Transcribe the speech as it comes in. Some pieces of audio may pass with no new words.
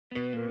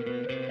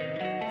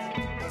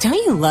Don't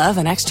you love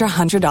an extra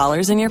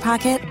 $100 in your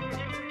pocket?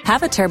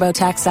 Have a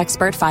TurboTax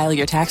expert file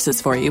your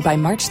taxes for you by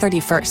March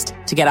 31st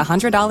to get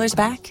 $100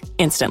 back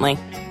instantly.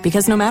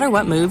 Because no matter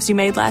what moves you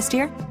made last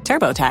year,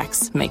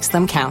 TurboTax makes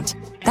them count.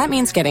 That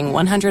means getting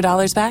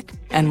 $100 back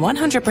and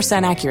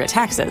 100% accurate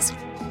taxes,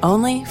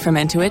 only from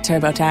Intuit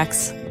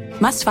TurboTax.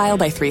 Must file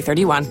by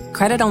 3/31.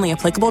 Credit only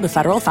applicable to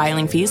federal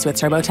filing fees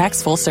with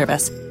TurboTax full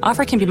service.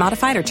 Offer can be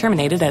modified or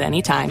terminated at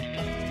any time.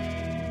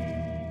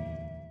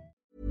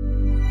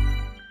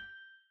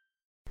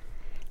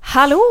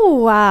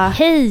 Hallå!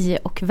 Hej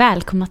och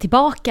välkomna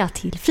tillbaka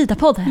till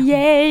Frida-podden.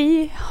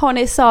 Yay! Har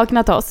ni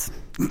saknat oss?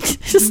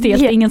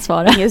 Stelt, ingen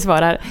svarar. Ingen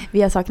svarar.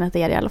 Vi har saknat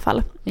er i alla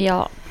fall.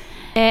 Ja.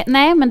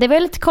 Nej, men det var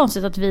lite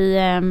konstigt att vi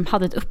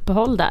hade ett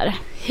uppehåll där.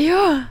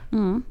 Ja,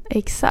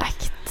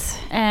 exakt.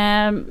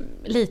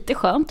 Lite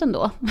skönt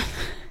ändå.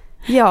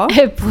 Ja.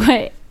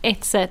 På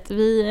ett sätt.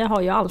 Vi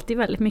har ju alltid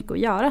väldigt mycket att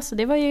göra, så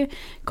det var ju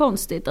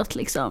konstigt att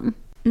liksom...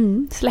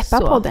 släppa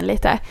podden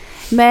lite.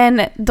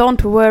 Men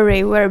don't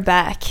worry, we're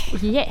back.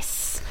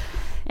 Yes.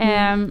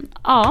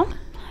 Ja,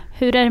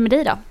 hur är det med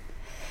dig då?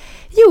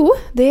 Jo,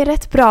 det är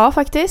rätt bra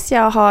faktiskt.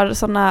 Jag har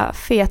såna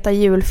feta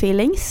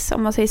julfeelings,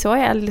 om man säger så.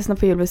 Jag lyssnar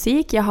på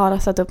julmusik. Jag har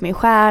satt upp min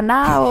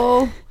stjärna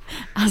och...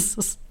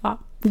 Alltså, ja.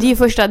 Det är ju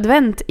första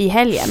advent i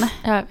helgen.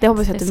 Det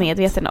hoppas jag att du är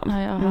medveten om.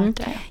 Ja, jag har hört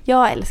det.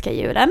 Jag älskar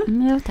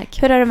julen. Ja,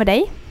 tack. Hur är det med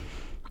dig?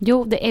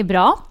 Jo, det är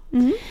bra.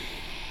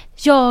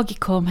 Jag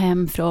kom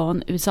hem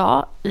från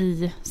USA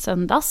i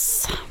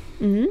söndags.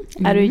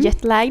 Är du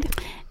jetlagd?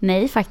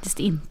 Nej, faktiskt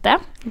inte.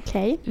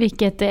 Okej.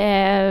 Vilket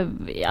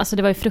alltså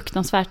det var ju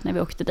fruktansvärt när vi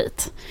åkte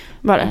dit.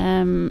 Var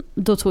det?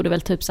 Då tog det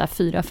väl typ så här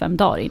 4-5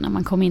 dagar innan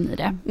man kom in i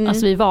det.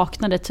 Alltså vi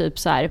vaknade typ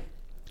så här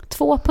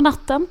 2 på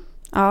natten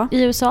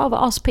i USA och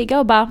var aspigga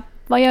och bara,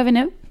 vad gör vi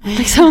nu?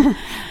 Liksom.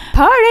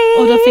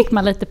 Party! Och då fick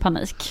man lite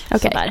panik.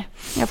 Okej,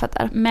 jag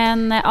fattar.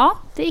 Men ja,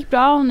 det gick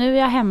bra och nu är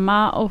jag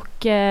hemma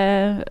och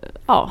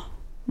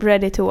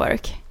ready to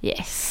work.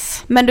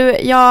 Yes. Men du,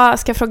 jag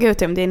ska fråga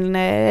ut om din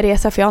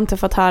resa, för jag har inte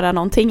fått höra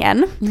någonting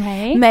än.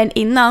 Nej. Men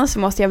innan så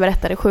måste jag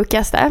berätta det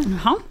sjukaste.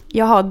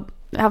 Jag har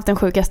haft den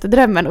sjukaste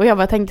drömmen och jag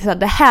bara tänkte så här,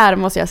 det här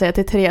måste jag säga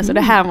till Therese och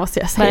det här måste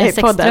jag säga i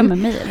podden. Var det sexdröm med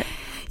mig eller?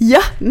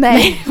 Ja,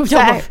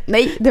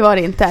 nej, det var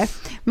det inte.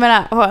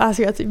 Men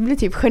alltså, jag blir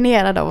typ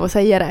generad av att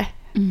säga det.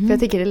 För jag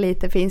tycker det är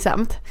lite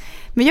pinsamt.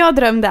 Men jag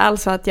drömde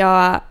alltså att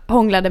jag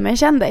hånglade med en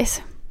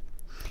kändis.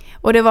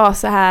 Och det var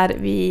så här,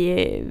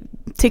 vi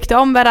tyckte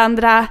om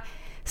varandra,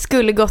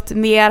 skulle gått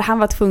mer, han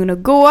var tvungen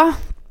att gå.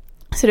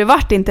 Så det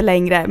vart inte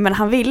längre, men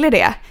han ville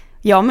det.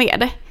 Jag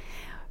med.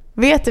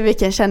 Vet du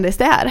vilken kändis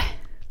det är?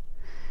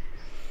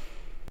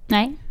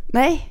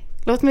 Nej,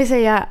 låt mig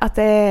säga att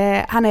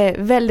han är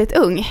väldigt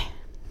ung.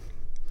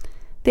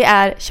 Det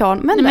är Shawn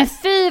Mendes. Nej, men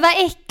fy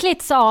vad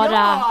äckligt, Sara.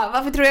 Ja,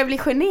 varför tror jag blir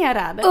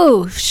generad?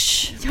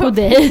 Usch på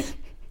dig.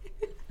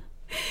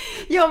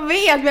 Jag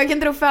vet, men jag kan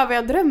inte tro för vad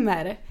jag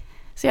drömmer.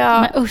 Så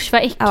Men usch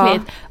vad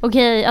äckligt.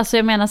 Okej, alltså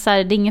jag menar så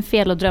här, det är ingen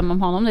fel att drömma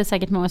om honom. Det är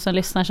säkert många som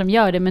lyssnar som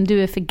gör det, men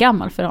du är för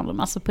gammal för honom,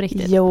 alltså på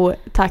riktigt. Jo,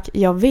 tack,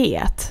 jag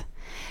vet.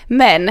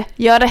 Men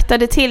jag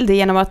rättade till det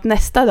genom att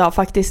nästa dag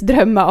faktiskt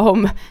drömma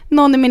om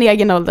någon i min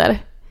egen ålder.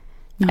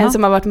 Jaha. En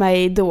som har varit med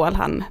i Idol,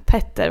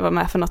 Petter var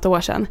med för något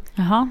år sedan.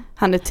 Jaha.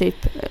 Han är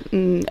typ, i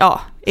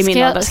min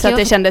ålder. Så att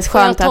det kändes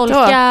skönt att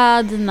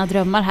tolka dina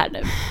drömmar här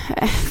nu?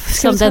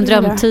 Som den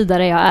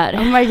drömtidare jag är.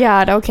 Oh my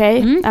god,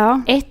 okej.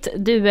 Ja. 1,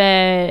 du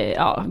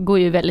går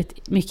ju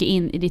väldigt mycket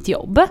in i ditt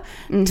jobb.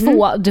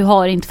 2, du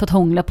har inte fått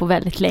hångla på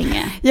väldigt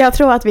länge. Jag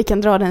tror att vi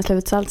kan dra den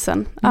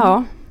slutsatsen.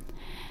 Ja.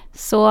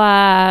 Så...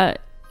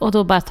 Och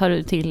då bara tar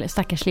du till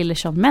stackars lille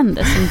Shawn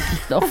Mendes som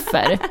ett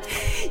offer.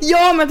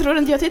 Ja, men tror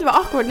inte jag tyckte det var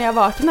awkward när jag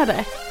vaknade.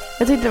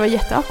 Jag tyckte det var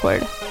jätteawkward.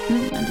 Men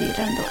det är ju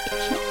ändå.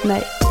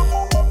 Nej.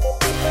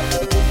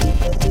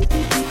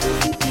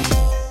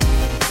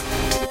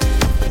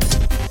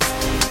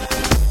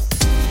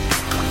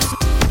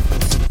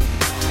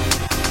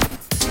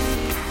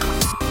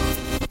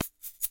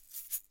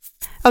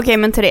 Okej,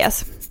 men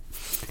Therese.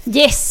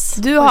 Yes!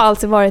 Du har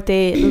alltså varit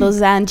i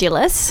Los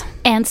Angeles.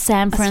 And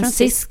San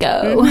Francisco.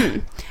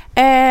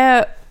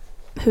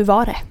 Hur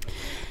var det?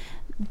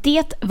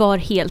 Det var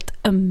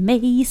helt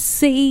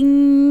amazing.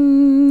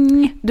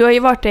 Du har ju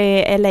varit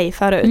i LA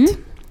förut.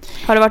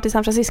 Har du varit i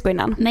San Francisco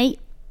innan? Nej.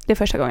 Det är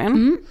första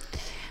gången.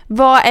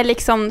 Vad är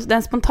liksom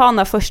den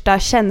spontana första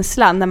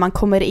känslan när man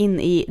kommer in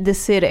i the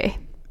city?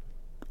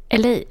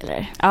 LA,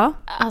 eller? Ja.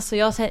 Alltså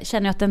jag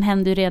känner att den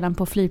händer ju redan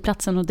på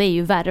flygplatsen och det är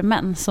ju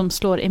värmen som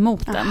slår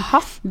emot den.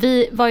 Aha.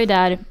 Vi var ju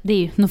där, det är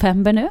ju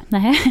november nu,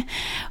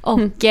 och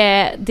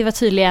det var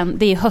tydligen,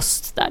 det är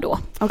höst där då.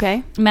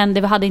 Okay. Men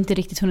det hade inte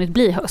riktigt hunnit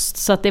bli höst,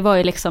 så att det var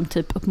ju liksom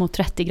typ upp mot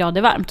 30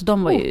 grader varmt. Och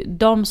de var ju,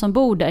 de som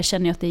bor där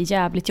känner ju att det är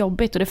jävligt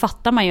jobbigt, och det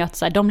fattar man ju att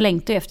så här, de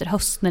längtar ju efter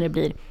höst när det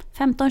blir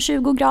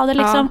 15-20 grader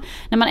liksom.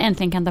 När man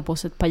äntligen kan ta på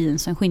sig ett par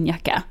jeans och en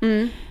skinnjacka.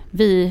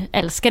 Vi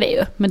älskade det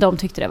ju, men de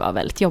tyckte det var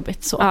väldigt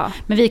jobbigt så. Ja.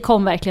 Men vi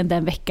kom verkligen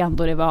den veckan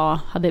då det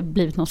hade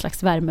blivit någon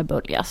slags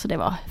värmebölja, så det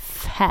var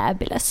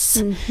fabulous.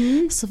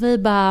 Så vi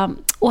bara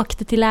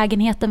åkte till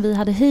lägenheten vi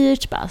hade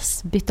hyrt, bara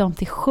bytte om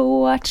till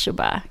shorts och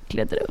bara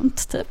gled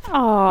runt typ.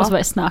 Och så var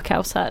det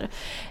snökaos här.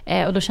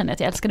 Och då kände jag att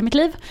jag älskade mitt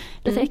liv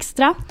lite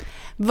extra.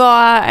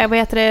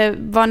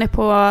 Var ni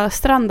på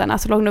stranden?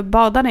 Alltså låg ni och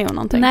badade ni och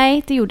någonting?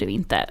 Nej, det gjorde vi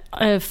inte.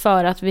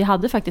 För att vi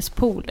hade faktiskt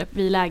pool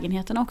vid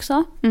lägenheten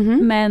också.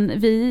 Men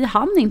vi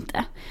hann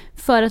inte.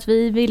 För att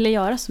vi ville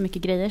göra så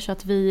mycket grejer så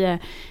att vi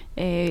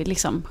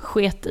liksom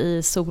sket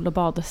i sol- och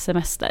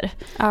badsemester.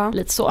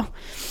 Lite så.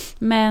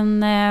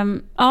 Men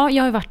jag har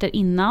ju varit där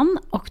innan.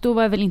 Och då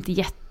var jag väl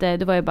inte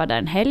då var jag bara där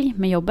en helg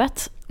med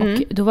jobbet.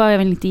 Och då var jag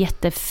väl inte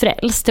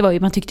jättefrälst.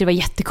 Man tyckte det var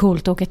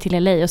jättekult att åka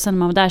till LA. Och sen när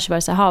man var där så var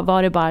det så här,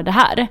 var det bara det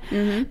här?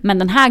 Men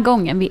den här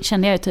gången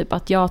kände jag ju typ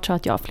att jag tror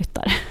att jag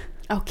flyttar.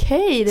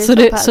 Okej,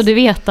 så du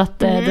vet att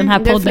den här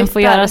podden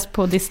får göras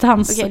på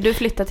distans. Okej, du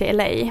flyttar till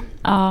LA.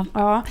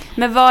 Ja.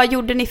 Men vad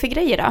gjorde ni för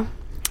grejer då?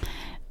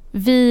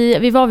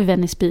 Vi var vid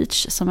Venice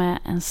Beach som är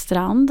en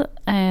strand.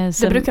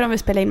 Då brukar de väl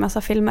spela in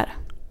massa filmer?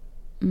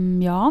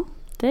 Ja,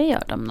 det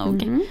gör de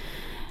nog.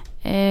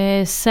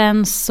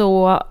 Sen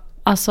så...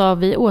 Alltså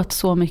vi åt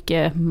så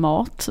mycket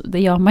mat. Det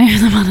gör man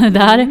ju när man är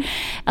där.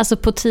 Alltså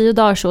på 10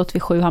 dagar så åt vi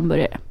 7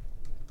 hamburgare.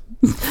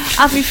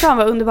 Fy fan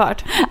vad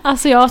underbart.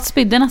 Alltså jag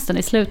spydde nästan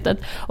i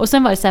slutet. Och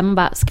sen var det så här, man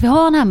bara, ska vi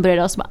ha en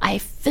hamburgare? Och så bara,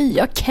 nej fy,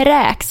 jag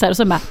kräks här. Och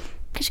så bara,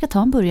 kanske ska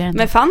ta en burgare.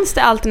 Men fanns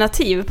det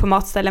alternativ på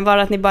matställen? Var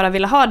det att ni bara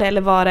ville ha det?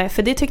 Eller var det,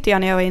 för det tyckte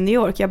jag när jag var i New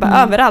York. Jag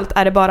bara, överallt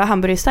är det bara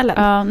hamburgerställen.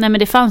 Ja, nej men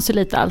det fanns ju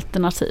lite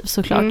alternativ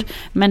såklart.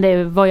 Men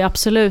det var ju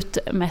absolut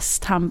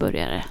mest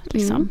hamburgare.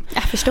 Liksom.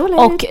 Jag förstår det.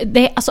 Och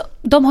alltså,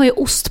 de har ju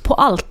ost på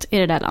allt i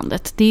det där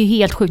landet. Det är ju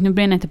helt sjukt. Nu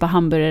blir det inte bara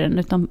hamburgaren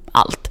utan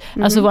allt.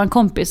 Alltså vår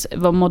kompis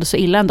mådde så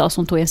illa en dag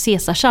som tog en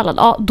caesarsallad.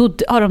 Ja, då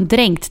har de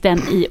dränkt den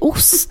i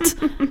ost.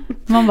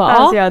 Man bara,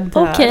 alltså,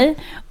 okej.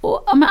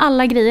 Men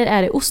alla grejer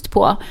är det ost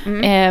på.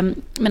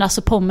 Men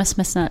alltså pommes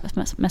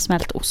med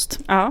smält ost.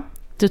 Ja.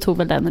 Du tog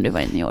väl den när du var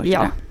i New York?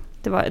 Ja,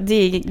 det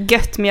är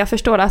gött. Men jag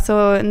förstår alltså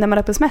när man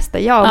är på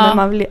semester. Men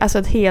man vill, alltså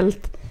ett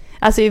helt...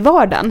 Alltså i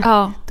vardagen,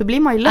 då blir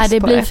man ju less på det.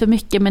 Det blir för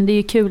mycket, men det är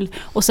ju kul.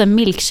 Och sen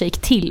milkshake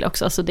till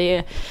också, så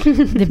det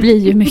blir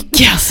ju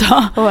mycket alltså.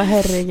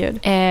 Herregud.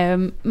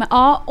 Men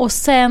och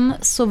sen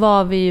så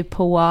var vi ju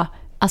på,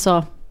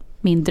 alltså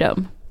min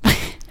dröm.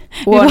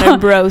 Warner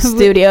Bros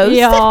Studios.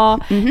 Ja,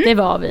 det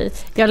var vi.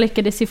 Jag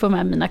lyckades ju få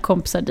med mina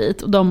kompisar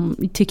dit och de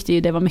tyckte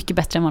ju det var mycket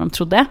bättre än vad de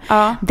trodde.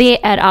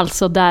 Det är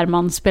alltså där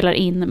man spelar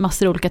in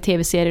massor av olika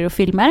tv-serier och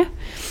filmer.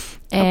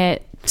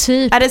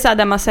 Typ. Är det så här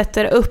där man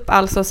sätter upp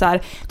alltså så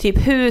här,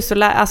 typ hus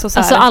och alltså så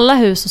här. Alltså alla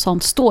hus och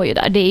sånt står ju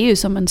där. Det är ju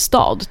som en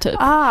stad typ.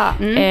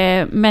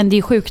 Men det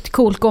är sjukt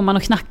coolt. Går man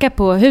och knackar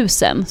på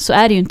husen så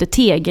är det ju inte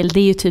tegel, det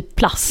är ju typ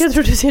plast. Jag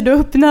tror du ser du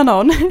öppna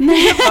någon.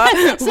 Nej,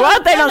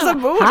 what? Det är någon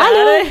som bor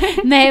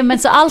där. Nej, men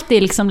så allt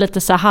är liksom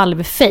lite så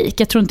halvfake.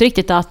 Jag tror inte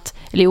riktigt att,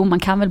 eller jo, man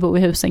kan väl bo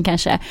i husen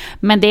kanske.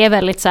 Men det är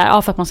väldigt så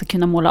här, för att man ska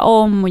kunna måla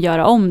om och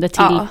göra om det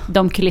till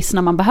de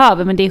kulisserna man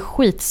behöver. Men det är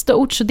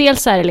skitstort. Så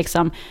dels är det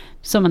liksom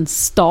som en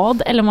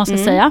stad, eller vad man ska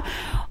säga.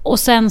 Och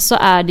sen så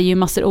är det ju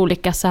massor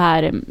olika så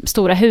här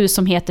stora hus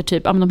som heter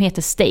typ, de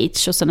heter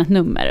stage och sen ett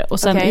nummer. Och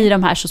sen i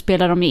de här så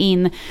spelar de ju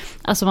in,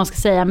 alltså man ska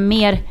säga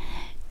mer,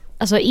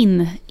 alltså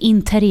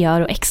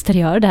interiör och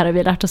exteriör, det här har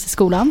vi lärt oss i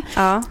skolan.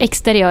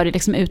 Exteriör är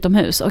liksom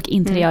utomhus och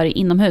interiör är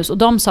inomhus. Och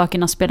de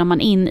sakerna spelar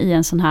man in i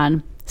en sån här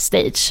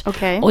stage.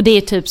 Och det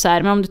är typ så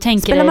här, men om du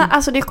tänker...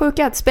 Alltså det är sjukt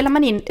att spelar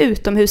man in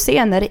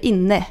utomhusscener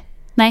inne?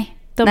 Nej.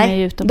 De är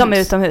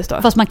utomhus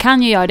då. Fast man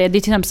kan ju göra det. Det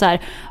är till exempel så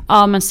här,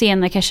 men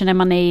scener kanske när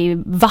man är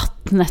i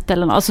vattnet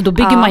eller något. Alltså då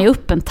bygger man ju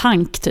upp en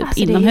tank typ alltså,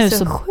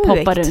 inomhus och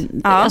poppar det.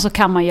 Alltså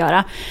kan man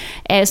göra.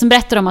 Sen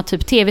berättar de att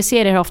typ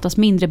tv-serier har oftast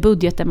mindre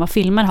budget än vad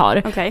filmer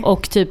har.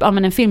 Och typ,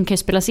 men en film kan ju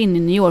spelas in i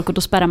New York och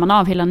då spärrar man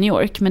av hela New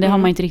York. Men det har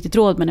man inte riktigt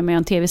råd med när man gör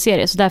en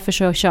tv-serie. Så därför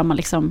så kör man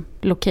liksom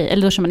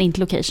eller då kör man inte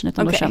location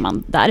utan då kör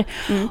man där.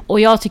 Och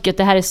jag tycker att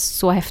det här är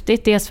så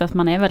häftigt. Dels för att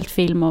man är väldigt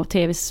film- och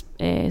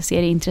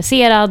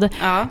tv-serieintresserad.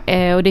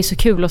 Och det är så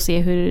kul att se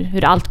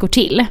hur allt går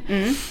till.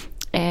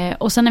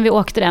 Och sen när vi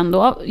åkte den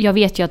då, jag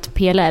vet ju att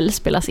PLL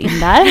spelas in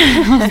där.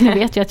 Och ni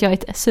vet ju att jag är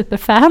ett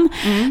superfan.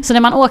 Så när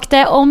man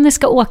åkte, om ni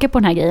ska åka på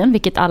den här grejen,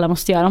 vilket alla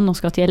måste göra om de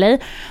ska till LA,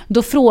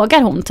 då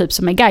frågar hon typ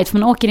som är guide, för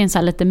man åker i en sån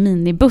här lite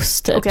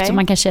minibuss typ, så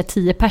man kanske är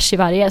 10 pers i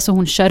varje, så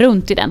hon kör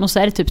runt i den och så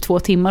är det typ 2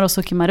 timmar och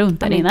så åker man runt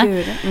där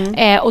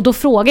inne. Och då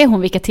frågar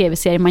hon vilka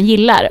tv-serier man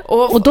gillar.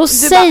 Och då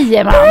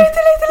säger man...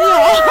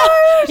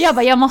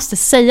 Jag måste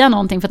säga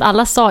någonting för att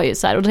alla sa ju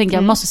så här, och då tänkte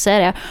jag måste säga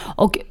det.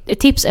 Och ett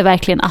tips är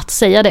verkligen att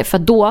säga det, för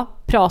då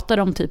pratar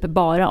de typ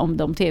bara om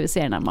de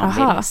tv-serierna man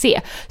vill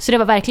se. Så det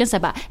var verkligen så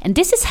här bara, and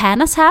this is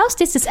Hannah's house,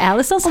 this is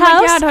Allisons house.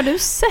 Oh my god, har du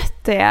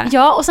sett det?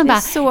 Ja, och sen det bara,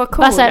 är så coolt.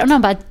 Bara så här, och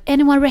någon bara,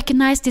 anyone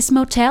recognize this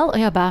motel? Och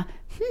jag bara,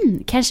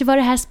 kanske var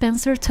det här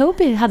Spencer och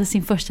Toby hade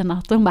sin första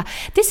natt. Och hon bara,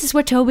 this is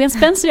where Toby and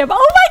Spencer. Jag bara,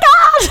 oh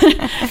my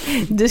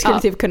god! Du skulle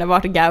typ kunna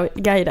vara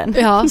guiden.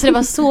 Ja, så det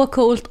var så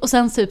coolt. Och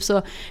sen typ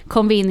så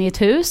kom vi in i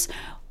ett hus.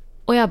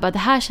 Och jag bara, det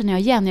här känner jag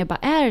igen. Jag bara,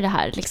 är det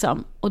här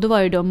liksom? Och då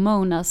var det då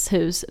Monas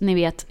hus, ni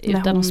vet,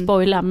 utan att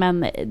spoila,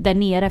 men där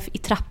nere i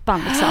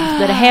trappan liksom,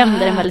 där det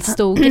händer en väldigt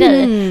stor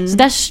grej. Så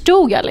där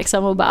stod jag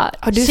liksom och bara,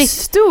 har du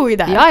stod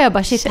där? Ja, jag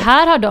bara, shit,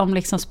 här har de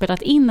liksom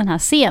spelat in den här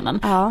scenen.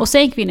 Ja. Och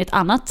sen gick vi in i ett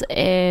annat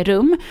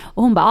rum.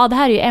 Och hon bara, det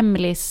här är ju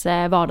Emelies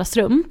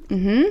vardagsrum.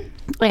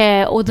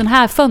 Och den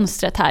här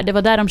fönstret här, det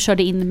var där de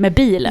körde in med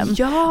bilen.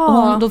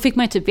 Ja. Och då fick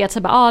man ju typ veta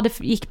så det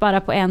gick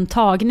bara på en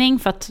tagning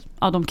för att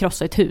de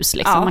krossade ett hus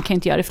liksom. Man kan ju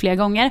inte göra det flera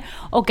gånger.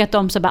 Och att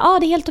de så bara,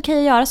 det är helt okej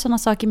att göra sådana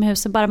saker med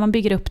huset, bara man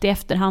bygger upp det i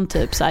efterhand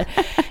typ så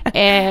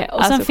här.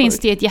 Och sen finns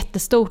det ett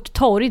jättestort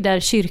torg där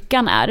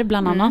kyrkan är,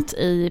 bland annat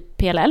i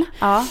PLL.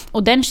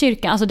 Och den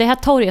kyrkan, alltså det här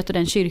torget och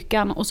den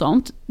kyrkan och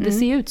sånt, det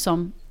ser ut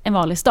som en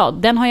vanlig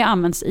stad. Den har ju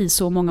använts i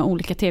så många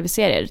olika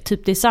tv-serier.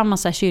 Typ det är samma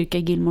så här kyrka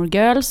i Gilmore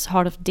Girls,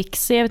 Heart of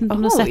Dixie, jag vet inte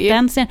om du har sett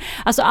den scenen.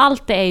 Alltså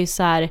allt det är ju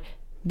så här,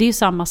 det är ju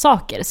samma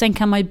saker. Sen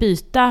kan man ju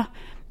byta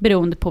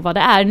beroende på vad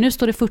det är. Nu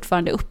står det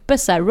fortfarande uppe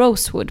så här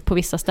Rosewood på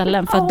vissa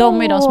ställen, för att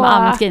de är de som har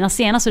använt grejerna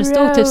senast. Så det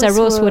stod typ så här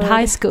Rosewood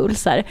High School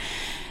så här,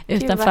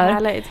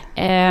 utanför.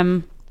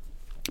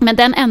 Men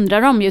den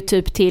ändrar de ju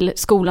typ till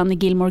skolan i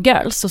Gilmore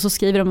Girls, och så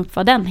skriver de upp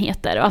vad den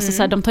heter. Och alltså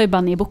så här, de tar ju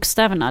bara ner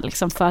bokstäverna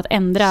liksom för att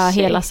ändra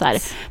hela så här.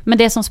 Men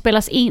det som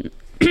spelas in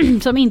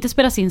som inte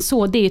spelas in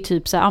så, det är ju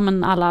typ så här,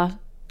 men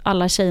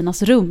alla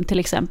tjejernas rum till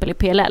exempel i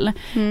PLL.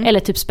 Eller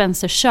typ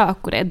Spencers kök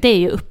och det är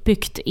ju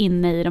uppbyggt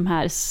inne i de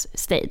här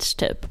stage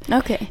typ.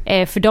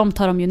 För de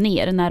tar de ju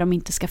ner när de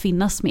inte ska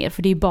finnas mer,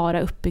 för det är ju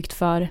bara uppbyggt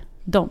för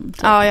dem.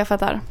 Typ. Ja, jag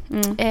fattar.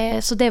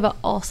 Så det var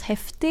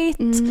ashäftigt.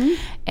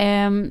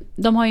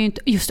 De har ju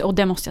inte, just, och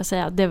det måste jag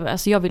säga,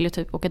 alltså jag vill ju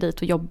typ åka dit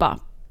och jobba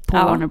på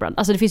Warner Brothers.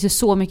 Alltså det finns ju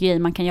så mycket grejer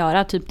man kan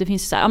göra. Typ det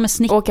finns ju så här,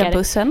 snickare. Åka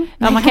bussen.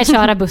 Ja, man kan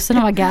köra bussen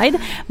och vara guide.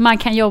 Man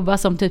kan jobba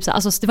som typ så här,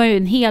 alltså det var ju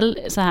en hel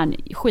så här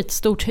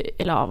skitstort,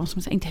 eller vad ska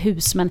man säga, inte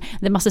hus, men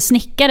det är massa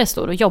snickare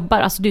står och jobbar.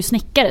 Alltså du är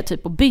snickare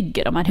typ och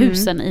bygger de här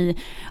husen i,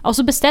 och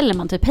så beställer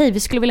man typ, hej vi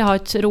skulle vilja ha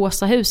ett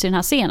rosa hus i den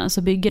här scenen,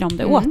 så bygger de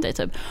det åt dig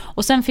typ.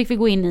 Och sen fick vi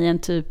gå in i en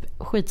typ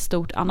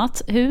skitstort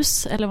annat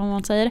hus, eller vad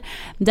man säger,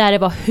 där det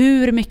var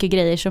hur mycket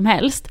grejer som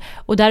helst.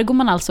 Och där går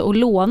man alltså och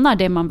lånar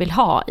det man vill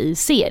ha i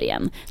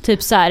serien.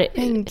 Typ så här,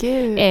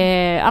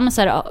 men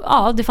så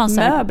här, det fanns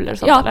möbler och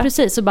sånt, ja, eller?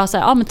 precis, så bara så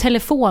här, men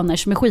telefoner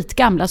som är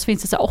skitgamla, så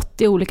finns det så här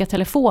 80 olika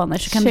telefoner,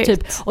 så kan du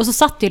typ, och så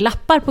satt det ju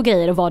lappar på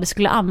grejer och vad det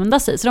skulle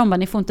användas i, så de bara,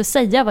 ni får inte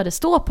säga vad det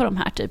står på de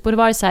här typ. Och det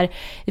var ju så här,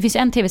 det finns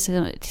en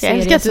tv-serie jag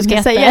älskar att du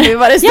ska säga nu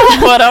vad det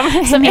står på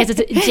dem. Som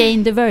heter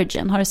Jane the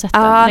Virgin, har du sett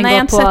den? Den nej, jag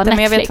har inte sett den,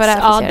 men jag vet vad det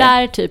är för serie.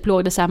 Där typ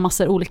låg det så här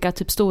massor olika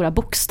typ stora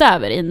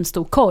bokstäver i en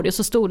stor kod, och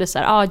så stod det så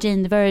här,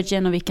 Jane the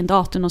Virgin och vilken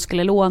datum de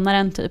skulle låna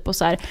den typ, och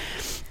så här.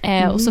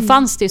 Och så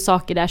fanns det ju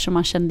saker där som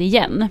man kände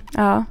igen.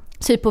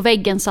 Typ på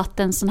väggen satt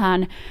en sån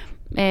här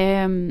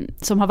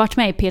som har varit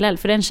med i PLL,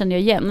 för den kände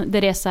jag igen.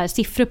 Det är så här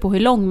siffror på hur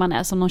lång man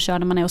är, som de kör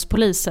när man är hos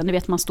polisen. Du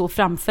vet, man står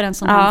framför en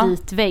sån här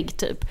vit vägg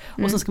typ.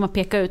 Och så ska man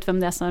peka ut vem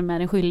det är som är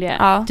den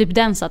skyldige. Typ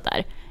den satt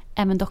där.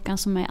 Även dockan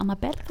som är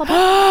Annabelle var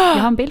där.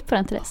 Jag har en bild på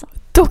den till dig sen.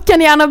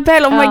 Dockan i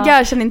Annabelle, oh my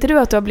god, känner inte du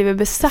att du har blivit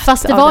besatt?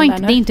 Fast det var inte,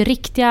 det är inte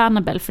riktiga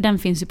Annabelle, för den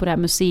finns ju på det här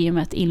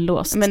museumet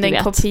inlåst. Men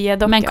den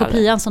kopia, men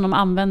kopian som de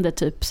använde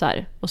typ så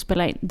här och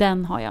spela in,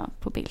 den har jag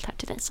på bild här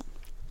till dig sen.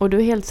 Och du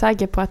är helt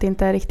säker på att det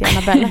inte är riktig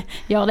Annabelle?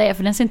 Ja, det är,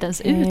 för den ser inte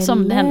ens ut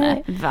som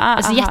henne.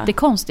 Alltså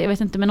jättekonstigt, jag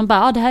vet inte. Men de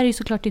bara, det här är ju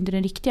såklart inte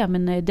den riktiga,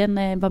 men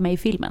den var med i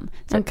filmen.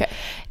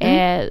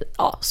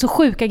 Så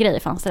sjuka grejer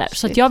fanns det där.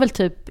 Så att jag vill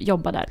typ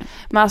jobba där.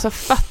 Men alltså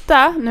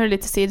fatta, nu är det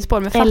lite sidospår,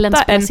 men fatta Ellen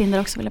spelas in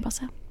där också, vill jag bara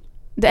säga.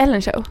 The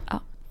Ellen Show?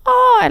 Ja.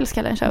 Jag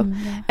älskar den show.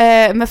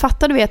 Men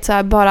fatta, du vet så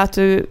här, bara att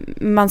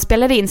man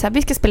spelar in så här,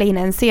 vi ska spela in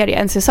en serie,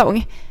 en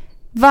säsong.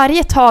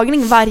 Varje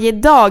tagning, varje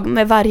dag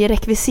med varje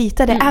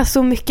rekvisita, det är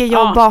så mycket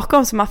jobb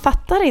bakom, så man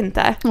fattar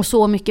inte. Och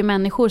så mycket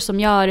människor som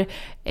gör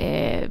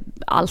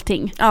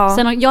allting.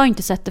 Sen har jag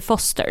inte sett The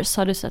Fosters,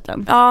 har du sett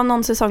den? Ja,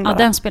 någon säsong bara. Ja,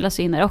 den spelas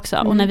in där också.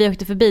 Och när vi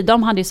åkte förbi,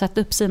 de hade ju satt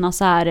upp sina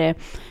så här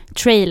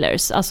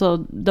trailers, alltså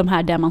de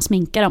här där man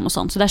sminkar dem och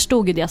sånt. Så där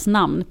stod ju deras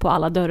namn på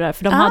alla dörrar,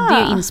 för de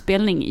hade ju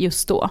inspelning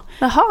just då.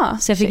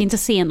 Så jag fick inte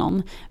se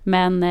någon,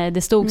 men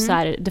det stod så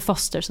här The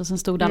Fosters, och sen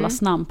stod det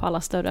allas namn på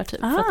alla dörrar typ,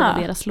 för att det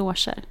var deras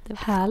loger. Det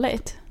var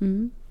härligt.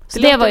 Så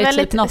det var ju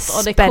typ något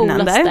av det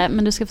coolaste.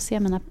 Men du ska få se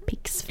mina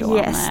pics från...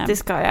 Yes, det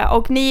ska jag.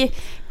 Och ni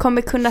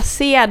kommer kunna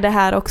se det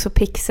här också,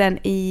 pixen,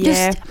 i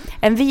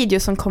en video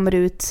som kommer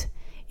ut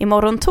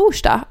imorgon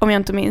torsdag, om jag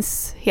inte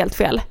minns helt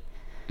fel.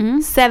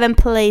 7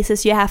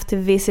 places you have to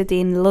visit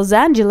in Los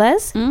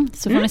Angeles.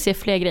 Så får ni se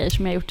fler grejer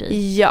som jag har gjort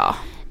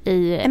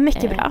i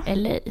mycket bra.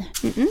 LA.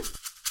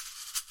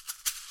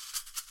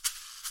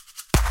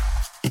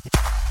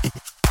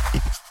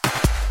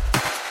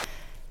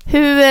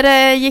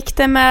 Hur gick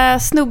det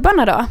med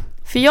snubbarna då?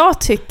 För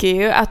jag tycker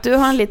ju att du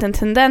har en liten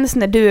tendens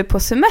när du är på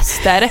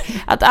semester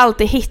att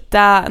alltid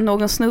hitta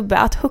någon snubbe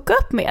att hooka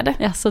upp med.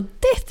 Ja, så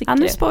det tycker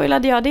nu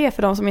spoilade jag det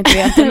för de som inte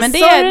vet det. Men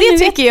det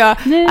tycker jag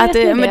att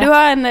men du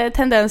har en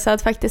tendens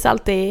att faktiskt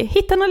alltid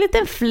hitta någon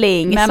liten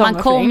fling. Men man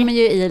kommer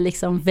ju i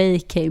liksom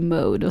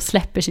vacay-mode och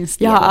släpper sin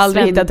stel. Jag har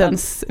aldrig hittat en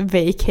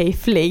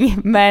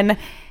vacay-fling,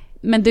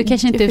 men du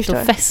kanske inte är ute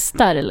och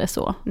festar eller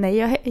så?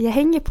 Nej, jag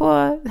hänger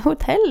på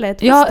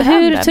hotellet. Ja,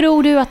 hur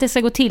tror du att det ska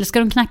gå till? Ska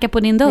de knacka på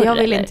din dörr? Jag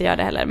vill inte göra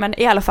det heller, men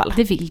i alla fall.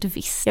 Det vill du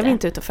visst. Jag vill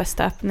inte ut och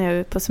festa när jag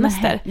är på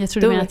semester. Nej, jag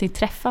tror du menar att ni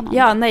träffar någon.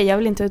 Ja, nej, jag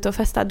vill inte ut och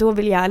festa. Då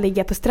vill jag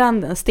ligga på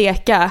stranden,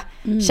 steka,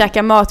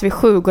 käka mat vid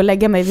 7 och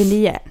lägga mig vid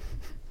 9.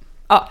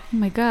 Ja. Oh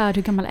my god,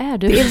 hur gammal är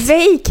du? Det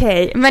är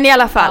vacay. Men i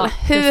alla fall,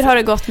 hur har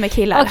det gått med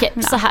killar? Okej,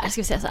 så här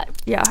ska vi säga så här.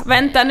 Ja,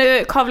 vänta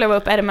nu kavlar vi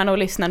upp ärmen och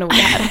lyssnar noga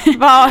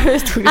här.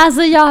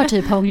 Alltså jag har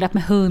typ hånglat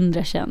med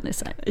 100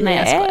 kändisar. Nej,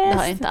 jag skojar, det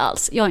har jag inte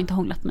alls. Jag har inte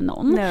hånglat med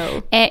någon.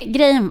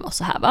 Grejen var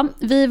så här, va?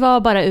 Vi var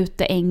bara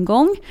ute en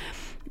gång.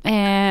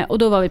 Och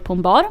då var vi på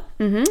en bar.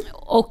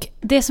 Och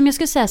det som jag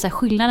skulle säga så här,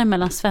 skillnaden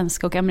mellan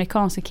svenska och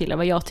amerikanska killar,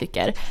 vad jag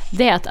tycker,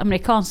 det är att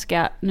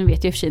amerikanska, nu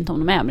vet jag i och för sig inte om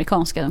de är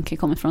amerikanska, de kan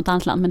komma från ett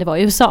annat land, men det var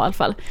i USA i alla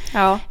fall.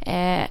 Ja.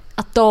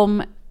 Att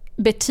de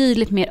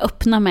betydligt mer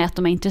öppna med att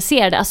de är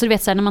intresserade. Alltså du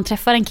vet så här, när man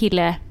träffar en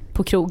kille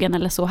på krogen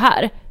eller så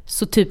här,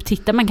 så typ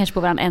tittar man kanske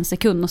på varandra en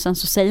sekund och sen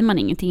så säger man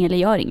ingenting eller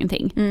gör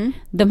ingenting.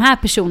 De här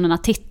personerna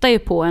tittar ju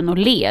på en och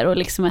ler och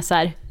liksom är så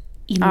här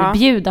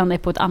inbjudande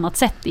på ett annat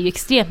sätt. Det är ju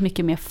extremt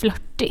mycket mer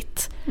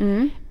flörtigt.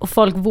 Och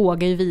folk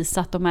vågar ju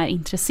visa att de är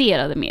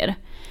intresserade mer.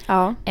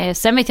 Ja.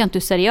 Sen vet jag inte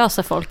hur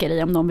seriösa folk är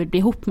i om de vill bli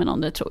ihop med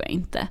någon, det tror jag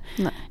inte.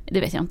 Nej. Det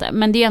vet jag inte.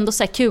 Men det är ändå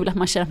så här kul att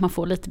man känner att man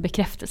får lite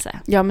bekräftelse.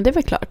 Ja, men det är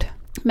väl klart.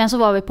 Men så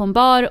var vi på en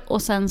bar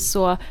och sen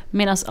så,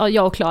 medan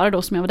jag och Klara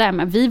då som jag var där,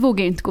 men vi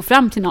vågade ju inte gå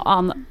fram till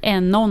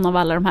någon av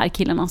alla de här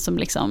killarna som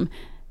liksom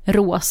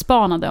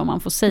råspanade, om man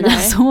får säga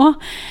så.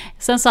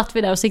 Sen satt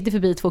vi där och så gick det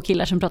förbi 2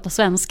 killar som pratar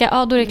svenska.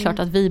 Ja, då är det klart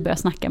att vi börjar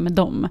snacka med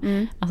dem.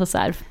 Alltså så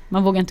här,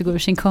 man vågar inte gå ur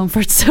sin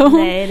comfort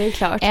zone. Nej, det är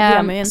klart.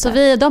 Det så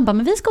de bara,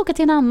 men vi ska åka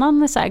till en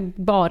annan så här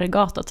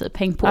bargata typ,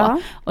 häng på. Ja.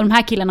 Och de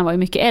här killarna var ju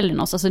mycket äldre än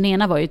oss. Alltså den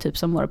ena var ju typ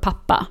som vår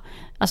pappa.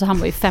 Alltså han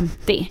var ju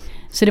 50.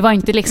 Så det var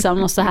inte liksom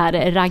något så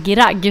här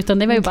ragg, utan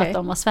det var ju bara att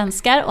de var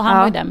svenskar. Och han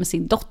var ju där med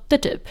sin dotter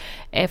typ.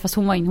 Fast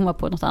hon var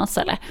på något annat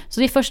ställe. Så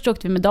det först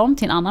åkte vi med dem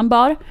till en annan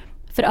bar.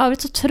 För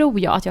övrigt så tror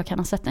jag att jag kan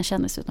ha sett en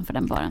kändis utanför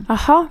den baren.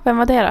 Aha, vem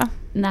var det då?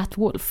 Nat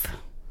Wolff.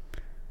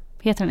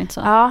 Heter han inte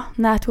så? Ja,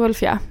 Nat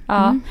Wolff, ja.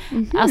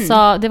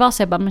 Alltså det var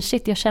så jag bara, men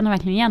shit, jag känner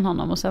verkligen igen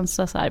honom. Och sen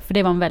så här, för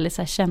det var en väldigt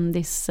så här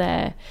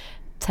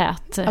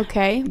kändis-tät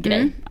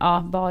grej.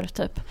 Ja, bar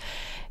typ.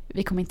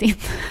 Vi kom inte in.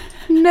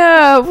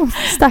 No,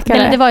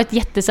 stackare. Det var ett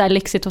jätte så här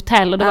lyxigt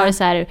hotell och då var det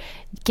så här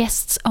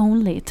guests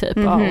only typ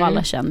av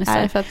alla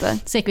kändisar.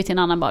 Så gick vi till en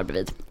annan bar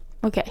bredvid.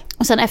 Okay.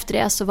 Och sen efter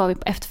det så var vi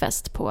på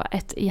efterfest på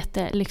ett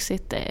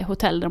jättelyxigt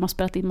hotell där de har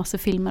spelat in massa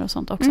filmer och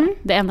sånt också.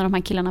 Det enda de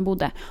här killarna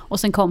bodde. Och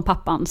sen kom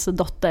pappans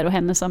dotter och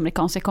hennes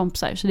amerikanska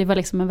kompisar. Så det var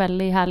liksom en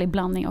väldigt härlig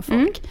blandning av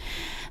folk.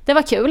 Det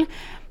var kul.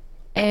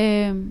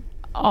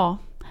 Ja,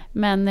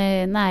 men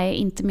nej,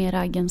 inte mer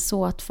ragg än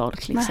så att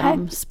folk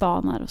liksom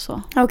spanar och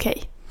så.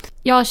 Okej.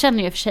 Jag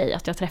känner ju för sig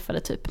att jag träffade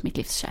typ mitt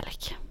livs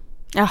kärlek.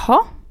 Jaha,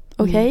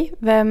 okej.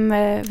 Vem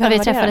var vi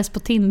träffades på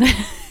Tinder.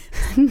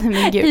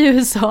 Nej, i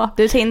USA.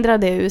 Du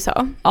tindrade i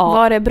USA. Ja.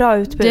 Var det bra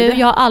utbud?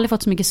 Jag har aldrig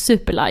fått så mycket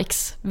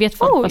superlikes. Vet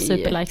folk vad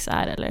superlikes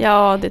är? Eller?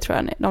 Ja, det tror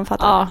jag de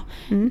fattar. Ja,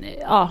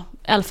 ja,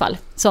 i alla fall.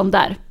 Som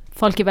där.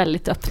 Folk är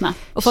väldigt öppna.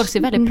 Och folk ser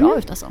väldigt bra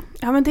ut alltså.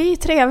 Ja, men det är ju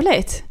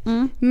trevligt.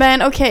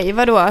 Men okej,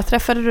 vadå?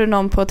 Träffade du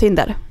någon på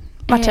Tinder?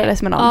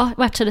 Matchades med någon? Ja,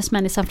 matchades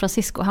med i San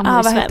Francisco. Han var ju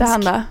vad svensk. Hette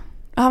han då?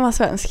 Han var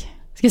svensk.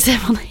 Ska jag säga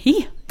vad han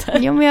heter?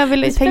 Jo, men jag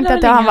tänkte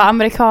att han var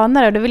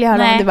amerikanare och då ville jag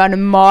höra om det var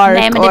en Mark.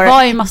 Nej, men det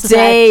var ju massa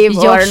Dave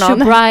Josh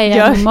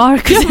O'Brien och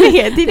Mark.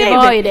 Det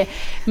var ju det.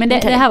 Men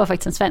det här var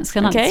faktiskt en svensk.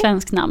 Han hade ett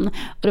svenskt namn.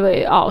 Och det var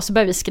ju, och så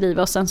började vi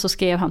skriva och sen så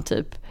skrev han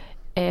typ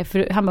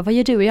för han bara, vad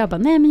gör du? Och jag bara,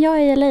 nej men jag är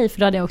i LA, för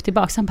då hade jag åkt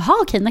tillbaka. Han bara,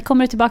 okej, när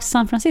kommer du tillbaka till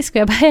San Francisco?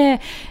 Jag bara,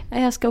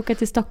 jag ska åka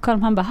till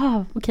Stockholm. Han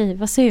bara, okej,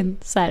 vad synd.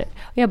 Så här.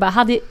 Och jag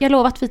bara, jag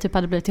lovat att vi typ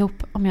hade blivit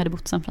ihop om jag hade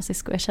bott i San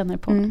Francisco. Jag känner det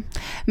på.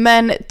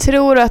 Men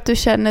tror du att du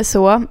känner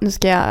så, nu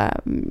ska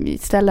jag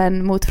ställa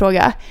en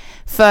motfråga,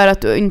 för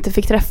att du inte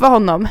fick träffa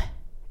honom?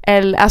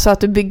 Eller, alltså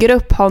att du bygger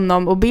upp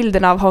honom och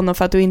bilden av honom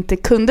för att du inte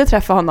kunde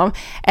träffa honom?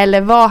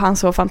 Eller var han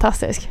så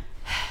fantastisk?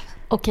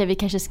 Okej, vi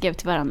kanske skrev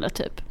till varandra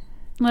typ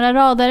några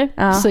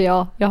rader, så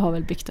jag har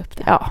väl byggt upp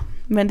det. Ja,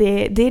 men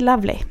det är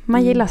lovely.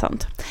 Man gillar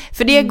sånt.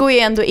 För det går ju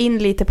ändå in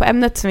lite på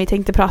ämnet som vi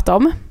tänkte prata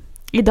om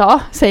idag,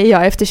 säger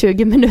jag efter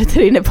 20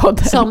 minuter in i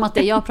podden. Som att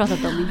det jag pratat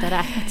om inte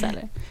räknats,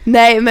 eller?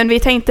 Nej, men vi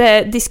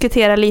tänkte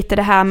diskutera lite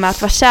det här med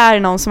att vara kär i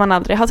någon som man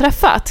aldrig har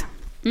träffat.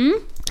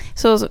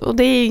 Så, och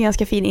det är ju en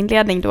ganska fin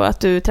inledning då, att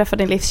du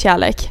träffade din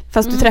livskärlek.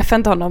 Fast du träffade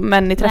inte honom,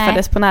 men ni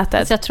träffades på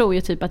nätet. Så jag tror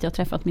ju typ att jag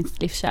träffat min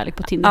livskärlek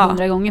på Tinder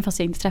 100 gånger, fast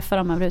jag inte träffade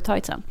dem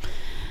överhuvudtaget sen.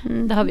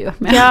 Det har vi varit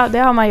med. Ja, det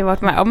har man ju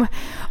varit med om.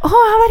 Han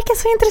verkar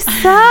så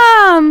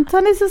intressant.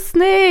 Han är så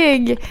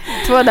snygg.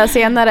 2 dagar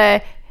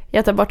senare,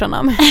 Jag tar bort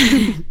honom.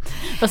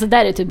 Fast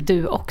där är typ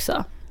du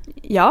också.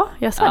 Ja,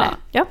 jag sa det.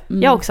 Ja,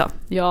 jag också.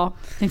 Ja,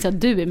 jag tänkte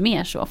att du är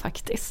mer så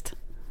faktiskt.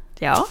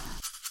 Ja.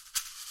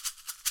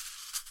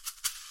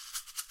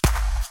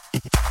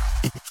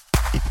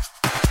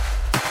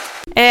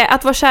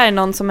 Att vara kär i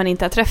någon som man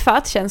inte har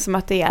träffat känns som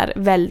att det är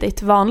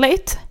väldigt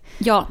vanligt.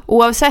 Ja.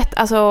 Oavsett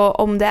alltså,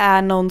 om det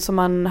är någon som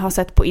man har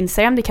sett på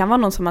Instagram. Det kan vara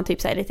någon som man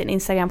typ säger lite en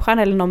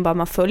Instagram-stjärna, eller någon bara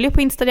man följer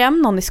på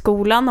Instagram. Någon i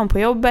skolan, någon på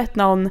jobbet,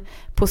 någon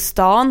på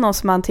stan. Någon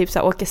som man typ så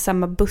här, åker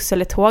samma buss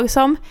eller tåg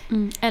som.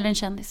 Eller en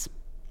kändis.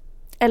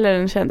 Eller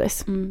en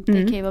kändis. Det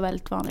kan ju vara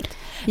väldigt vanligt.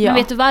 Ja. Men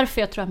vet du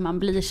varför jag tror att man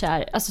blir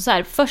kär? Alltså så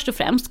här, först och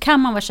främst, kan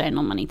man vara kär i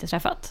någon man inte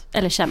träffat?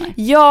 Eller känner?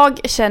 Jag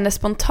känner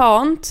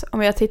spontant,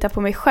 om jag tittar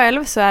på mig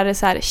själv, så är det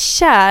så här,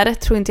 kär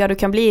tror inte jag du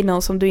kan bli i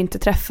någon som du inte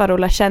träffar och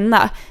lär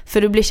känna.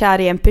 För du blir kär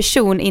i en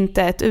person,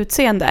 inte ett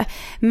utseende.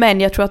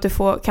 Men jag tror att du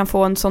kan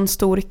få en sån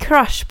stor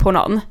crush på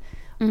någon.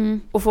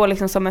 Och få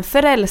liksom som en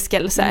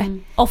förälskelse.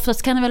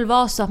 Oftast kan det väl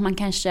vara så att man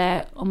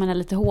kanske, om man är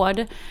lite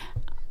hård,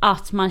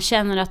 att man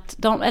känner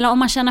att eller om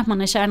man känner att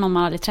man är kär i någon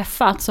man aldrig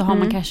träffat, så har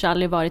man kanske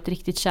aldrig varit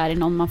riktigt kär i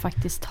någon man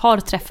faktiskt har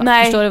träffat.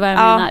 Nej, förstår du vad jag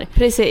menar?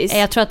 Precis.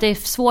 Jag tror att det är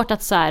svårt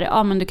att så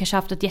här, men du kanske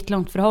har haft ett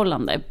jättelångt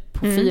förhållande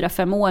på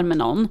 4-5 år med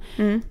någon,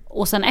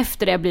 och sen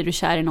efter det blir du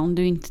kär i någon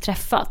du inte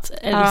träffat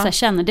eller så här,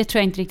 känner. Det tror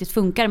jag inte riktigt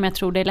funkar, men jag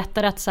tror det är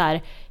lättare att så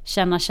här,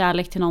 känna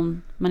kärlek till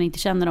någon man inte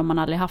känner om man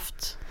aldrig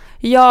haft.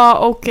 Ja,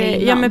 och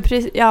ja men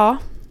precis, ja.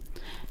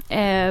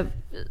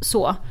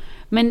 Så.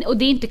 Men, och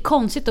det är inte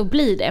konstigt att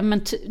bli det,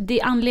 men det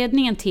är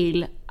anledningen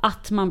till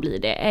att man blir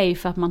det är ju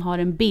för att man har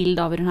en bild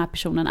av hur den här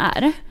personen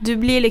är. Du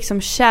blir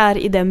liksom kär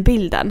i den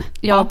bilden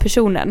av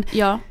personen.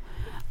 Ja.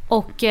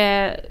 Och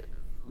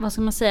vad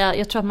ska man säga,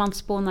 jag tror att man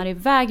spånar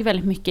iväg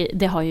väldigt mycket.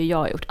 Det har ju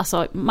jag gjort.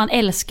 Alltså, man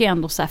älskar ju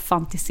ändå så här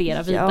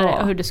fantisera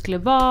vidare hur det skulle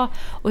vara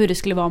och hur det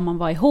skulle vara om man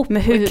var ihop.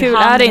 Men hur kul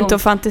är det inte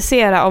att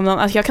fantisera om någon?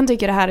 Alltså, jag kan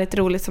tycka det här är ett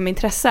roligt som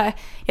intresse.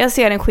 Jag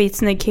ser en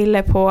skitsnygg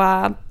kille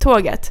på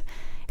tåget.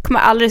 Jag kommer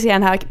aldrig se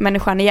den här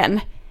människan igen.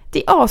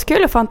 Det är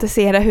askul att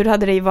fantisera. Hur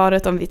hade det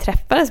varit om vi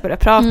träffades,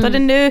 började prata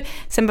nu,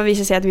 sen bara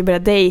visade sig att vi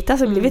började dejta,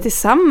 så blir vi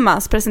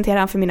tillsammans, presenterar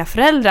han för mina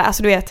föräldrar.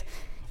 Alltså du vet,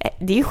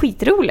 det är ju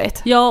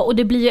skitroligt. Ja, och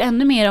det blir ju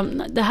ännu mer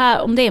om det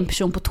här, om det är en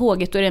person på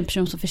tåget, då är det en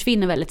person som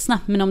försvinner väldigt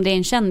snabbt. Men om det är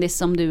en kändis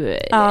som du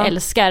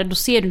älskar, då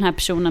ser du den här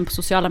personen på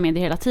sociala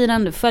medier hela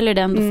tiden, du följer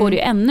den, då får du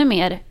ju ännu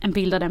mer en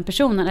bild av den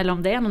personen. Eller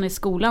om det är någon i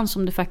skolan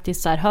som du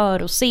faktiskt så här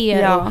hör och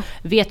ser och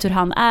vet hur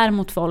han är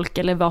mot folk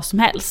eller vad som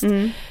helst.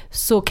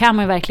 Så kan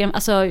man ju verkligen,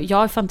 alltså jag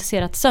har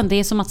fantiserat sen, det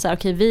är som att säga,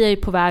 okej, vi är ju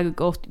på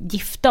väg att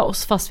gifta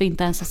oss fast vi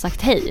inte ens har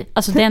sagt hej.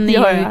 Alltså den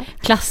är ju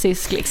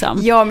klassisk liksom.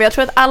 Ja, men jag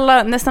tror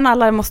att nästan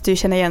alla måste ju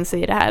känna igen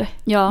sig i det här.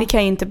 Ja. Det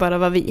kan ju inte bara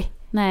vara vi.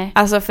 Nej.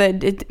 Alltså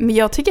men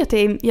jag tycker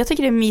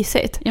det är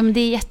mysigt. Ja, men det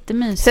är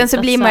jättemysigt. Sen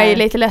så blir man ju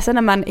lite ledsen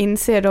när man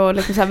inser då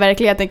liksom så här,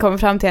 verkligheten kommer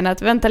fram till en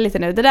att vänta lite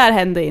nu, det där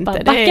hände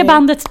inte. Backa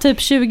bandet typ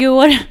 20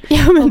 år.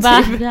 Ja, men och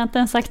bara, vi har inte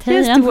ens sagt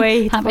hej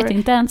än. Han vet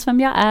inte ens vem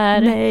jag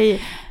är.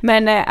 Nej.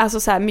 Men alltså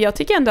så här, men jag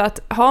tycker ändå att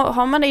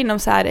har man det inom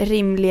så här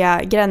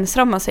rimliga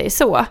gränser, om man säger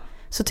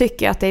så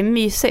tycker jag att det är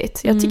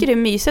mysigt. Jag tycker det är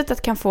mysigt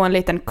att kan få en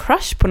liten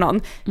crush på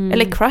någon.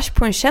 Eller crush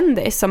på en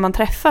kändis som man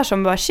träffar,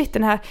 som bara, shit,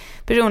 den här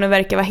personen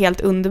verkar vara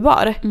helt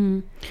underbar.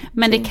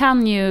 Men det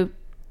kan ju,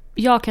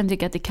 jag kan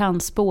tycka att det kan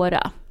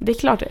spåra. Det är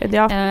klart,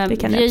 det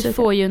kan jag. Vi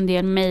får ju en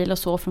del mejl och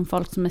så från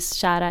folk som är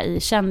kära i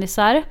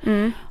kändisar.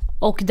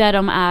 Och där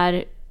de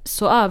är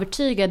så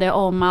övertygade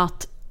om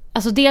att,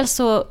 alltså dels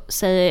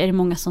så är det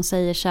många som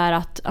säger så här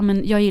att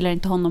jag gillar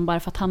inte honom bara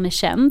för att han är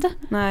känd.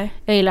 Nej.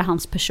 Jag gillar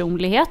hans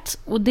personlighet.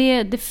 Och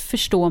det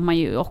förstår man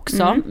ju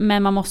också.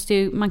 Men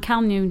man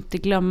kan ju inte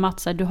glömma att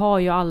så här, du har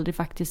ju aldrig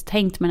faktiskt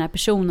hängt med den här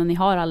personen. Ni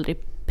har aldrig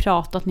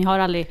pratat, ni har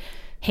aldrig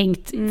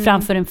hängt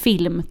framför en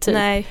film typ.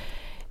 Nej.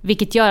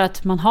 Vilket gör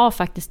att man har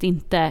faktiskt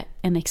inte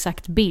en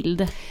exakt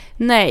bild.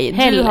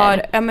 Nej, du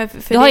har... Ja, men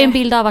du har ju en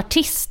bild av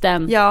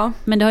artisten,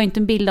 men du har inte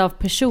en bild av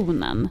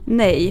personen.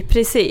 Nej,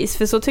 precis.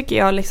 För så tycker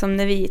jag liksom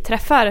när vi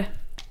träffar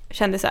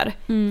kändisar.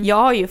 Jag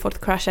har ju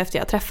fått crush efter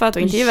jag har träffat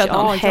och intervjuat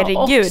någon.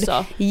 Herregud,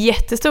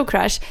 jättestor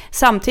crush.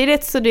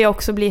 Samtidigt så det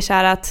också blir så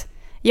här att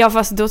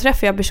fast då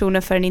träffar jag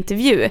personen för en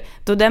intervju.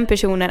 Då den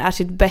personen är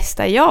sitt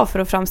bästa jag för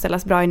att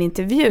framställas bra i en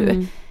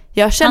intervju.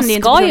 Jag känner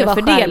inte personen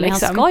för det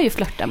liksom. Han ska ju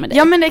flirta med dig.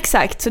 Ja, men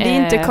exakt. Så det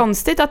är inte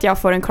konstigt att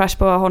jag får en crush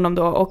på honom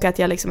då, och att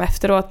jag liksom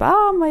efteråt bara,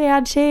 oh my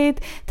god,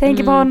 shit,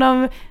 tänker på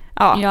honom.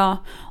 Ja,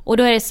 och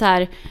då är det så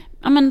här,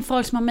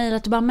 folk som har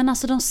mejlat och bara, men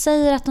alltså de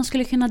säger att de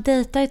skulle kunna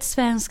dejta ett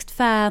svenskt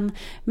fan,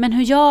 men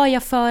hur gör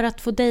jag för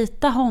att få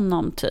dejta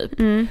honom typ?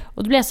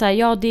 Och då blir jag så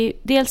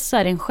här, dels så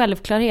är det en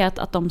självklarhet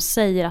att de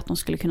säger att de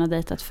skulle kunna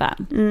dejta ett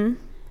fan.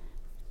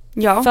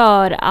 Ja.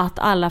 För att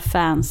alla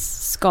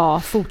fans ska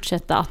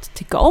fortsätta att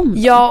tycka om dem.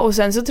 Ja, och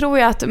sen så tror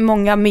jag att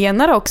många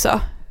menar också.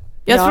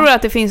 Jag tror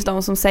att det finns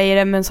de som säger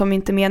det men som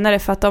inte menar det,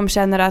 för att de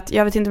känner att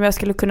jag vet inte om jag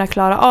skulle kunna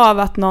klara av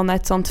att någon är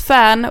ett sånt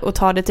fan och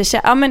ta det till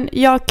men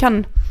jag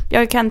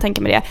kan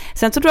tänka mig det.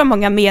 Sen så tror jag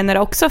många menar det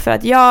också, för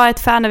att jag är ett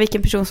fan av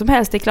vilken person som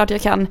helst. Det är klart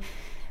jag kan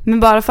Men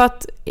bara för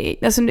att,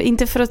 alltså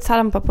inte för att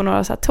trampa på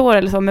några så här tår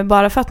eller så, men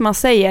bara för att man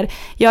säger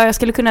ja, jag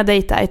skulle kunna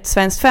dejta ett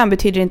svenskt fan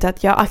betyder inte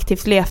att jag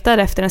aktivt letar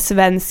efter en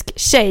svensk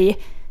tjej.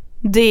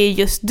 Det är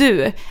just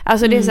du.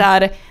 Alltså det är så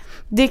här,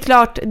 det är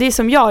klart, det är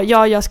som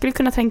jag skulle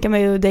kunna tänka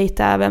mig att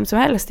dejta vem som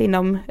helst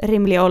inom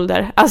rimlig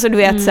ålder. Alltså du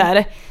vet så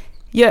här,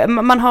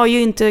 man har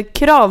ju inte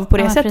krav på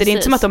det sättet. Precis. Det är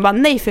inte som att de bara,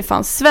 nej för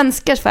fan,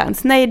 svenskars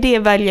fans, nej det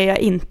väljer jag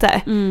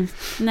inte.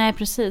 Nej,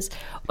 precis.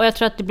 Och jag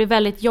tror att det blir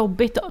väldigt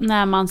jobbigt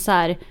när man så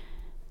här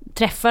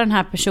träffar den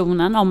här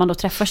personen, om man då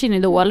träffar sin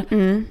idol,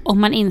 och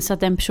man inser att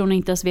den personen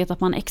inte ens vet att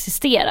man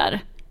existerar.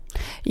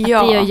 Att det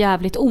gör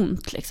jävligt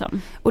ont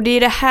liksom. Och det är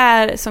det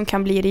här som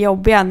kan bli det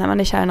jobbiga när man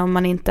är kär någon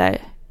man inte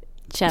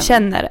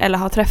känner eller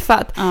har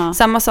träffat.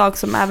 Samma sak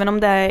som även om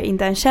det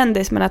inte är en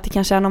kändis, men att det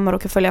kanske är någon man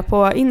råkar följa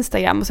på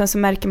Instagram och sen så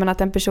märker man att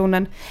den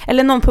personen,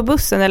 eller någon på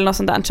bussen eller något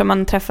sånt där som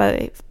man träffar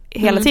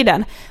hela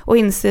tiden, och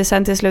inser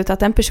sen till slut att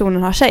den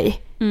personen har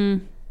tjej.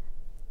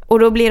 Och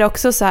då blir det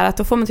också så här att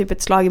då får man typ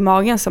ett slag i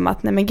magen som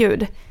att nej men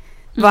gud,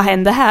 vad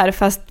hände här?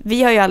 Fast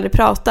vi har ju aldrig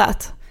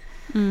pratat.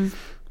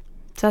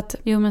 Så att,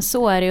 jo men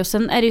så är det, och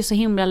sen är det ju så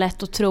himla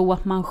lätt att tro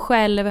att man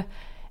själv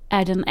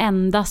är den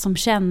enda som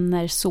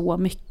känner så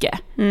mycket.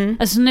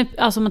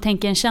 Alltså om man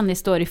tänker en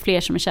kändis, då är det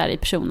fler som är kär i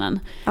personen.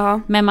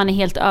 Men man är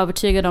helt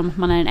övertygad om att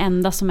man är den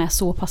enda som är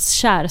så pass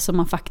kär som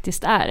man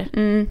faktiskt är.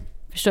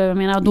 Förstår du vad jag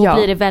menar? Och då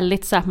blir det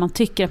väldigt så att man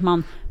tycker att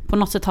man på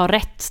något sätt har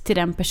rätt till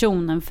den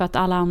personen för att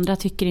alla andra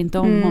tycker inte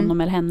om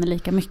honom eller henne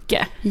lika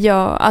mycket.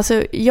 Ja,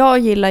 alltså jag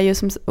gillar ju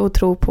som att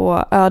tro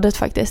på ödet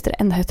faktiskt. Det är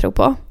det enda jag tror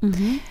på.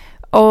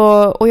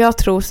 Och jag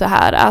tror så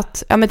här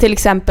att, ja men till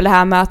exempel det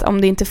här med att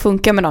om det inte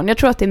funkar med någon, jag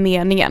tror att det är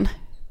meningen.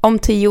 Om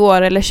 10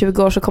 år eller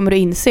 20 år så kommer du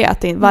inse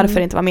att varför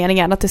det inte var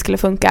meningen att det skulle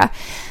funka.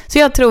 Så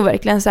jag tror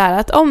verkligen så här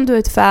att om du är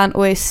ett fan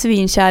och är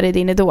svinkär i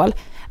din idol,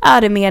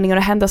 är det meningen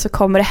att hända så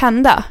kommer det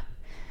hända.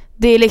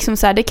 Det är liksom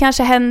så här, det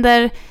kanske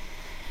händer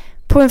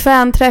på en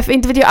fanträff,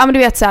 inte vet jag, men du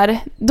vet så här,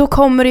 då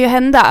kommer det ju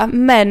hända.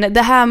 Men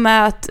det här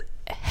med att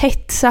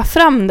hetsa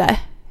fram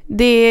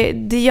det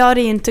gör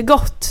det inte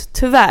gott,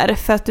 tyvärr,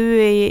 för att du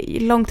är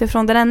långt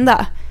ifrån den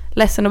enda.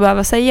 Ledsen att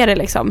behöva säga det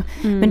liksom.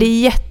 Men det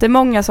är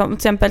jättemånga som, till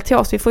exempel till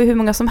oss, vi får ju hur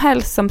många som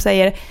helst som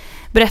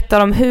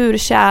berättar om hur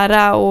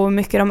kära och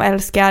mycket de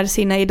älskar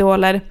sina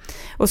idoler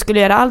och skulle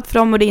göra allt för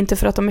dem, och det är inte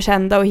för att de är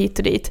kända och hit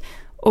och dit.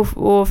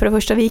 Och för det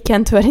första, vi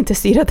kan tyvärr inte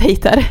styra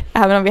dejter,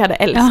 även om vi hade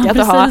älskat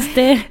att ha.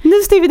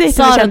 Nu styr vi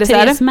dejter med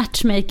kändisar.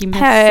 Matchmaking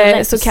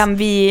så kan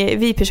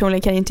vi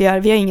personligen kan inte göra,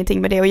 vi har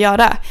ingenting med det att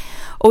göra.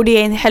 Och det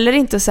är heller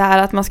inte så här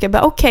att man ska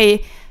bara,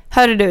 okej,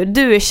 hörru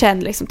du är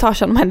känd, liksom, ta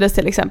Sean Mendes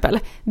till exempel.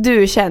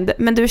 Du är känd,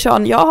 men du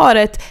Sean, jag har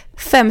ett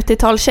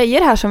 50-tal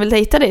tjejer här som vill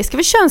dejta dig. Ska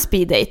vi köra en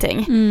speed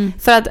dating?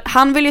 För att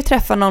han vill ju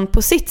träffa någon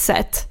på sitt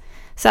sätt.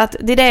 Så att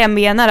det är det jag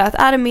menar, att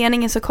är det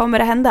meningen så kommer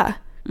det hända.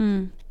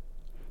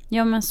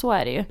 Ja, men så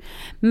är det ju.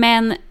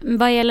 Men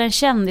vad gäller en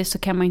kändis så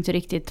kan man inte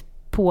riktigt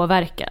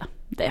påverka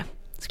det,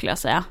 skulle jag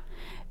säga.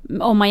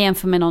 Om man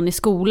jämför med någon i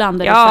skolan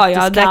där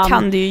där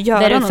kan du ju göra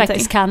där du någonting.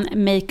 Faktiskt kan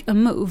make a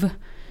move.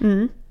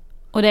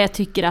 Och det jag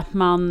tycker att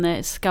man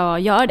ska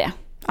göra det.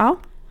 Ja.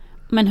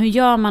 Men hur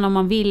gör man om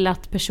man vill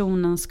att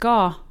personen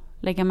ska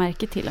lägga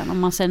märke till en? Om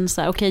man sen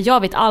säger, okej,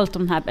 jag vet allt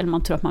om den här, eller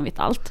man tror att man vet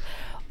allt.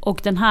 Och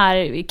den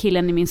här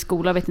killen i min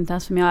skola vet inte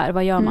ens vem jag är.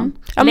 Vad gör man?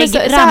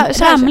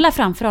 Ramla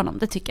framför honom,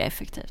 det tycker jag är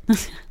effektivt.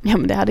 Ja,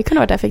 men det hade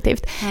kunnat vara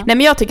effektivt. Nej,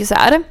 men jag tycker så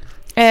här.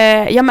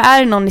 Men är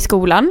det någon i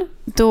skolan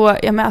då,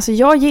 alltså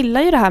jag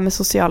gillar ju det här med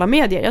sociala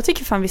medier. Jag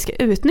tycker fan vi ska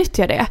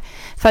utnyttja det.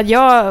 För att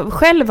jag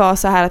själv var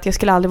så här att jag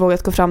skulle aldrig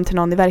vågat gå fram till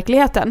någon i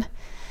verkligheten.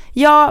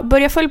 Jag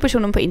börjar följa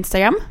personen på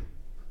Instagram,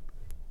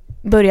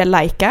 börjar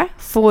likea,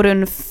 får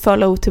en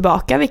follow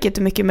tillbaka, vilket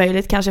du mycket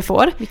möjligt kanske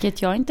får.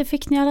 Vilket jag inte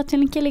fick när jag lade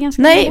till en kille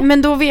ganska Nej, mycket.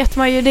 Men då vet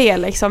man ju det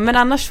liksom. Men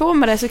annars får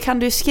man det, så kan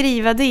du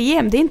skriva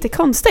DM. Det är inte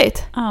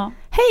konstigt.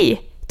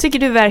 Hej, tycker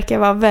du verkar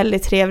vara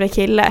väldigt trevlig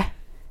kille.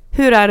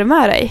 Hur är det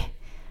med dig?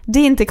 Det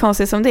är inte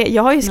konstigt som det.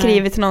 Jag har ju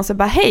skrivit till någon som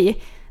bara,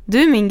 hej,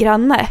 du är min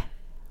granne.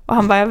 Och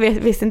han bara, jag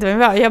visste inte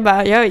vem jag var. Jag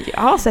bara, jag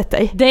har sett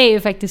dig. Det är ju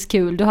faktiskt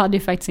kul. Du hade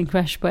ju faktiskt en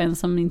crush på en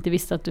som inte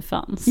visste att du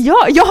fanns.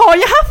 Ja, jag har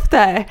ju haft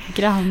det!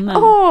 Grannen.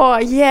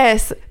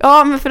 Yes.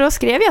 Ja, men för då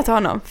skrev jag till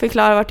honom.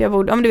 Förklara vart jag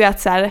bodde. Om du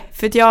vet så här.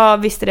 För att jag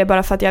visste det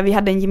bara för att vi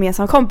hade en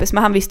gemensam kompis.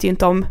 Men han visste ju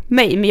inte om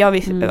mig. Men jag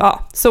visste,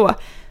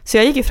 Så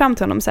jag gick ju fram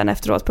till honom sen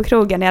efteråt på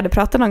krogen när jag hade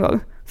pratat någon gång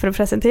för att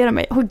presentera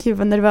mig. Gud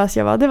vad nervös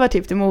jag var. Det var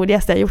typ det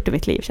modigaste jag gjort i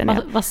mitt liv, känner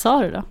jag. Vad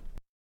sa du då?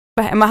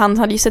 Men han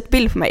hade ju sett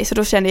bild på mig, så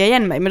då kände jag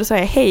igen mig. Men då sa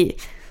jag, hej,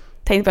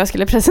 tänkte på att jag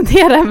skulle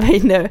presentera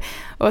mig nu.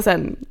 Och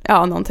sen,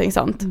 någonting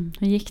sånt.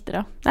 Hur gick det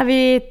då? Nej,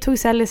 vi tog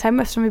Sellis hem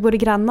eftersom vi bodde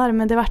grannar,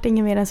 men det vart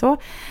inget mer än så.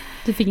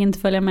 Du fick inte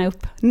följa med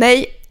upp?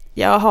 Nej,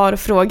 jag har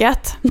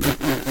frågat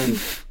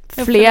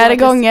flera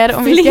gånger.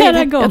 Om vi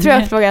gånger. Jag tror jag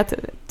har frågat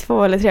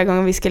 2 eller 3 gånger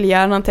om vi skulle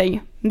göra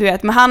någonting. Du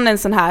vet, men han är en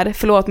sån här,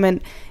 förlåt, men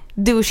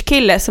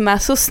douche-kille som är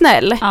så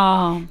snäll.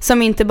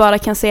 Som inte bara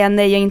kan säga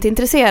nej, jag är inte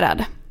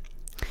intresserad.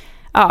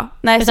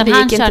 Nej, så det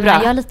gick inte bra.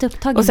 Jag är lite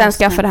upptagen. Och sen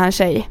skaffade han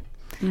tjej.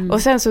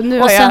 Och sen så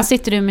nu och sen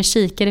sitter du med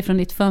kikare från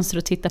ditt fönster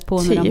och tittar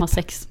på när de har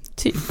sex.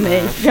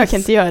 Nej, jag kan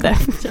inte göra det.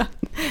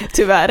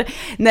 Tyvärr.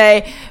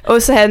 Nej,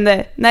 och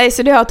sen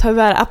så det har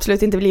tyvärr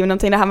absolut inte blivit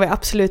någonting. Han var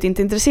absolut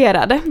inte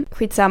intresserad.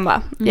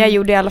 Skitsamma. Jag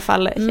gjorde i alla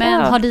fall.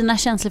 Men har dina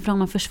känslor för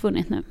honom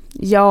försvunnit nu?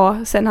 Ja,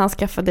 sen han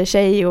skaffade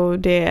tjej och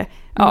det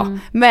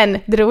men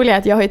det roliga är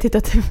att jag har ju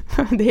tittat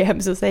det är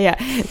hemskt att säga.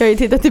 Jag har ju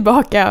tittat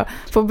tillbaka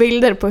på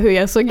bilder på hur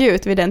jag såg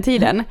ut vid den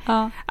tiden.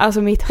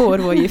 Alltså mitt hår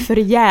var ju för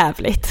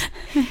jävligt.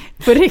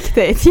 På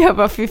riktigt. Jag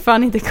bara, fy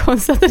fan, inte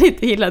konstigt att jag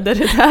inte gillade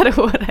det där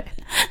håret.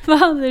 Vad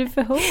hade du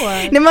för hår?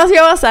 Nej, men alltså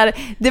jag var så här,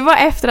 det var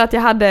efter att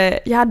jag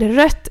hade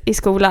rött i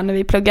skolan när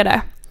vi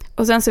pluggade.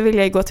 Och sen så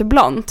ville jag gå till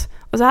blont.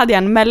 Och så hade jag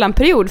en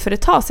mellanperiod för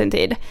ett tag sin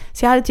tid.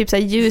 Så jag hade typ så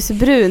här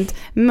ljusbrunt,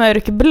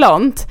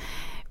 mörkblont.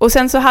 Och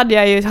sen så hade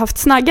jag ju haft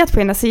snaggat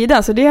på ena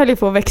sidan, så det höll ju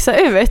på att växa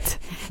ut.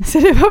 Så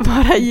det var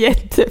bara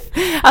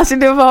alltså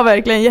det var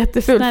verkligen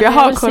jättefult. För jag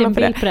har kollat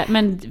på det.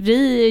 Men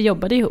vi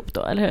jobbade ihop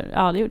då, eller hur?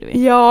 Ja, det gjorde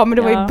vi. Ja, men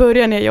det var i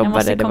början när jag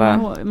jobbade.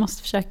 Jag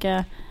måste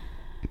försöka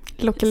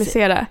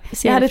lokalisera.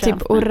 Jag hade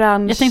typ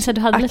orange. Jag tänkte att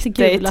du hade lite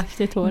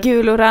gulaktigt hår.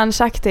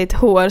 Gul-orange-aktigt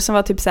hår som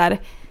var typ så här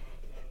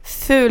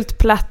fult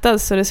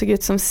plattad så det såg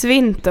ut som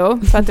svinto.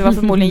 För att det var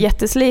förmodligen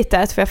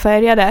jätteslitet för jag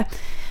färgade.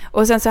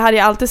 Och sen så hade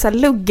jag alltid så här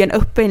luggen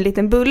uppe i en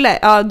liten bulle.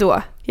 Ja,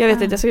 då. Jag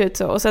vet att jag såg ut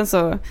så. Och sen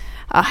så,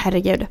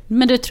 herregud.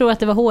 Men du tror att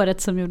det var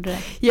håret som gjorde det?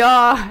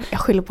 Ja, jag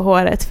skyller på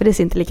håret för det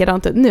ser inte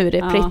likadant ut. Nu är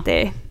det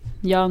pretty.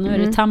 Ja, nu är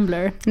det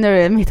Tumblr. Nu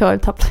är det mitt hår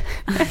Tumblr.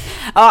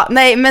 Ja,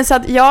 nej, men så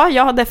att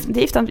jag har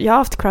definitivt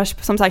haft crush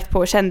som sagt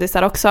på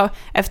kändisar också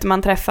efter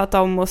man träffat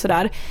dem och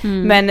sådär.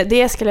 Men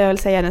det skulle jag väl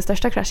säga är den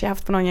största crush jag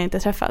haft på någon jag inte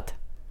träffat.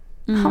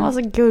 Han var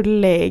så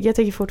gullig. Jag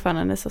tycker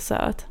fortfarande han är så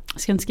söt.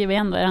 Ska inte skriva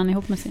igen då? Är han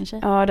ihop med sin tjej?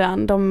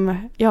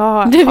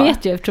 Ja, du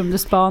vet ju eftersom du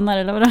spanar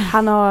eller vad det är.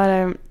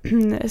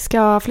 Han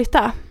ska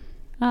flytta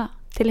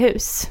till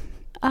hus.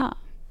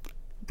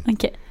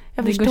 Okay.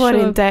 Jag förstår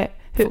inte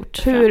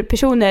hur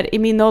personer i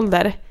min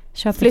ålder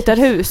flyttar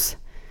hus.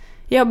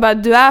 Jag bara,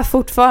 du är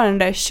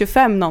fortfarande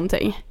 25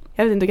 någonting.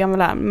 Jag vet inte hur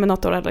gammal är, men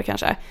något år äldre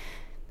kanske.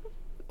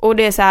 Och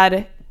det är så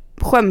här,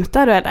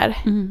 skämtar du eller?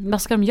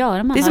 Vad ska de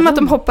göra? Det är som att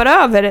de hoppar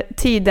över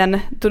tiden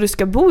då du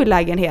ska bo i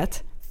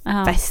lägenhet.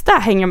 Festa,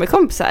 hänga med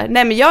kompisar.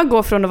 Nej, men jag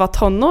går från att vara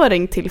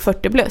tonåring till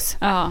 40 plus.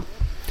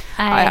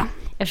 Nej,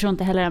 jag förstår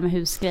inte heller det med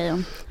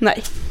husgrejen.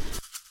 Nej.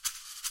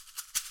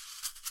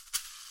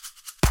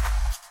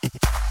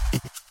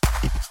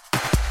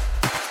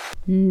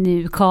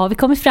 Nu har vi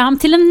kommit fram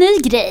till en ny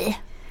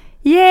grej.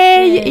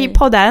 Yay! I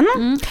podden.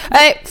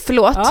 Nej,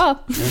 förlåt.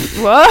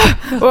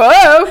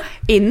 Wow.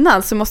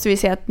 Innan så måste vi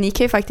säga att ni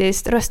kan ju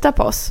faktiskt rösta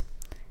på oss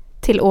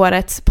till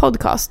årets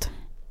podcast.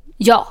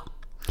 Ja.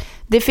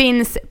 Det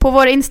finns på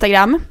vår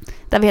Instagram,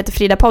 där vi heter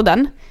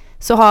Frida-podden,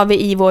 så har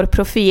vi i vår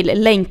profil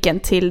länken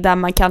till där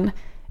man kan...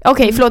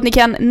 ni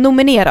kan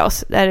nominera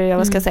oss, där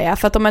jag ska säga,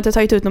 för att de har inte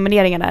tagit ut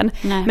nomineringarna än.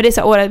 Nej. Men det är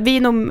så året,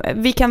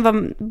 vi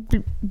kan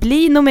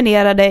bli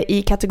nominerade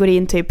i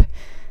kategorin typ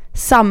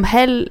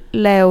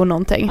samhälle och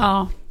någonting.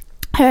 Ja.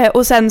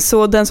 Och sen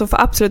så den som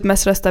får absolut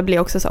mest röster blir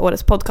också så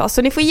årets podcast.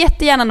 Så ni får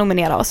jättegärna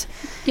nominera oss.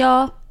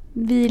 Ja,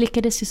 vi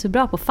lyckades ju så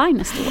bra på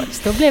Finest Awards.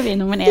 Då blev vi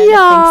nominerade.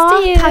 Ja,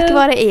 tack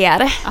vare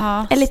er.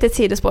 Ett litet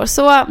sidospår.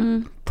 Så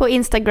på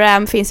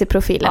Instagram finns i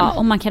profilen. Ja,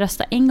 och man kan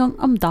rösta en gång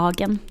om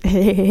dagen.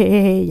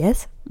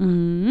 Yes.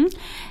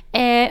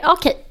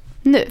 Okej.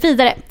 Nu,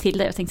 vidare till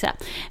det jag tänkte säga.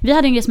 Vi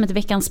hade en grej som hette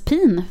Veckans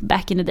pin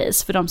back in the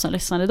days för de som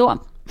lyssnade då.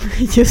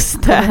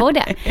 Just det. Kommer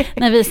det.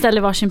 När vi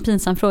ställde varsin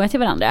pinsam fråga till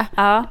varandra.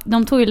 Ja.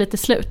 De tog ju lite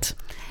slut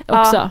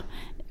också.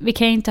 Vi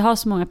kan ju inte ha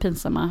så många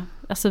pinsamma.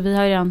 Alltså vi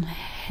har ju redan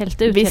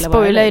hällt ut vi hela våra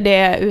liv. Vi spoilar ju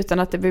det utan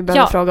att vi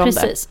behöver fråga om det.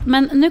 Ja, precis.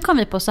 Men nu kom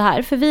vi på så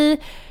här. För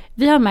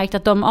vi har märkt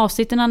att de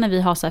avsnitterna när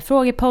vi har så här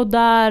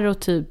frågepoddar och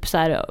typ så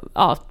här,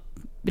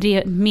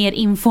 mer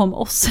info om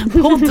oss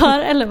poddar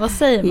eller vad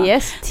säger man?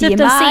 Yes, typ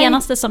den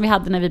senaste som vi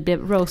hade när vi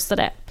blev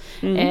roastade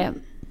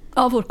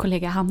av vår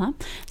kollega Hanna.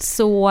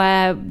 Så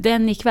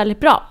den gick väldigt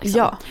bra. Liksom.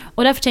 Ja.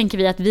 Och därför tänker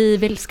vi att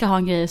vi ska ha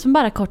en grej som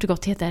bara kort och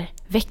gott heter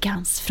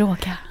Veckans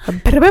fråga.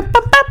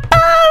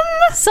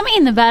 Som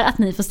innebär att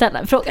ni får ställa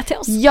en fråga till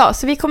oss. Ja,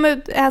 så vi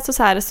kommer alltså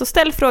så här, så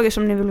ställ frågor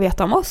som ni vill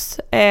veta om oss.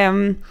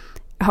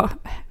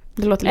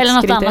 Det låter lite eller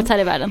något skrytigt. annat här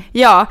i världen.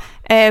 Ja,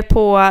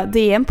 på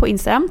DM på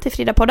Instagram till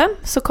Frida-podden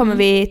så kommer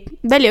vi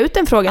välja ut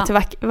en fråga till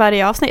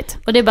varje avsnitt.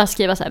 Och det är bara att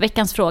skriva så här,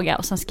 veckans fråga,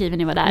 och sen skriver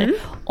ni vad det är.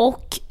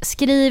 Och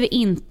skriv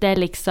inte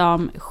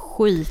liksom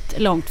skit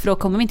långt, för då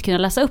kommer vi inte kunna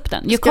läsa upp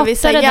den. Ju ska vi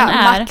säga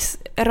max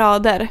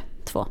rader?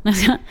 2.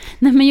 Nej,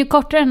 men ju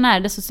kortare den är,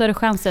 desto större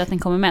chanser att den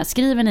kommer med.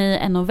 Skriver ni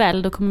en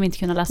novell, då kommer vi inte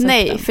kunna läsa upp den.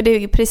 Nej, för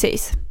det är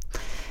precis.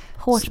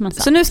 Hårt som en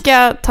sak.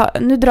 Så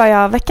nu drar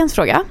jag veckans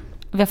fråga.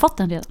 Vi har fått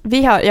den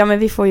redan. Men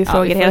vi får ju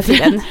frågor hela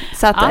tiden.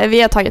 Så att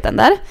vi har tagit den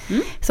där.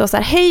 Så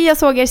här, hej, jag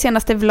såg er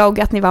senaste vlogg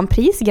att ni vann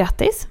pris.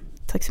 Grattis.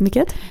 Tack så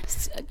mycket.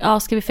 Ja,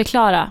 ska vi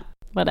förklara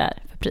vad det är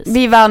för pris.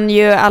 Vi vann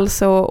ju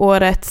alltså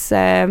årets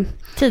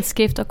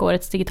tidskrift och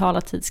årets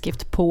digitala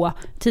tidskrift på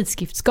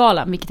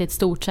tidskriftsgalan, vilket är ett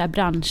stort så här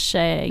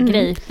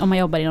branschgrej om man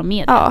jobbar inom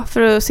media. Ja,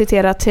 för att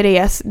citera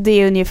Therese, det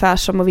är ungefär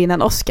som att vinna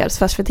en Oscars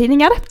fast för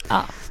tidningar.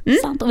 Ja,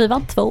 sant. Och vi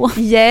vann 2.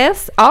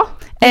 Yes, ja.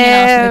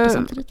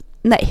 Ingen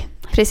nej,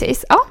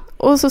 precis. Ja.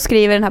 Och så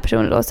skriver den här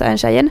personen då, så här, en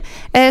tjejen.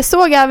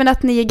 Såg även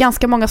att ni är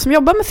ganska många som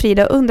jobbar med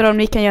Frida och undrar om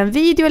ni kan göra en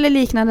video eller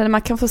liknande där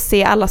man kan få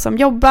se alla som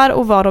jobbar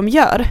och vad de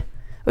gör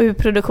och hur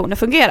produktionen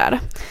fungerar.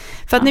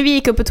 För att när vi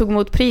gick upp och tog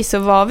emot pris så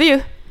var vi ju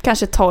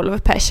kanske 12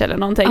 pers eller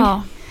någonting.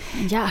 Ja,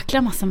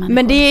 jäkla massa människor.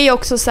 Men det är ju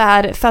också så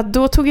här, för att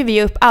då tog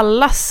vi upp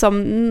alla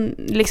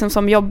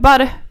som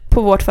jobbar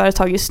på vårt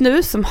företag just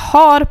nu, som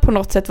har på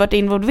något sätt varit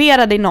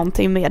involverade i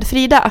någonting med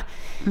Frida.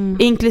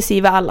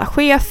 Inklusive alla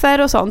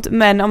chefer och sånt.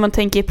 Men om man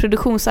tänker i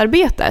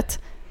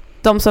produktionsarbetet,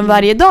 de som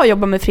varje dag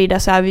jobbar med Frida,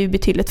 så är vi ju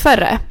betydligt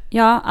färre.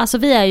 Ja, alltså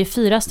vi är ju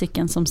 4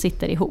 stycken som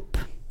sitter ihop.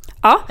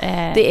 Ja,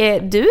 det är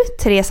du,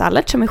 Therese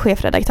Allert, som är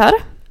chefredaktör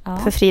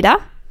för Frida.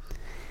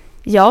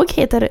 Jag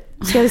heter,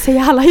 ska jag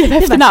säga alla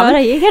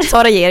efternamn?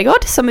 Sara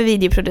Järegård, som är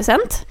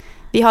videoproducent.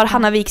 Vi har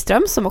Hanna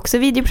Wikström som också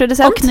är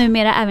videoproducent. Och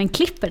numera även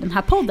klipper den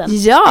här podden.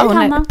 Ja, hon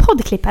är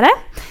poddklippare.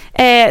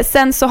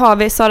 Sen så har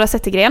vi Sara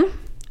Zettergren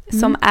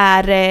som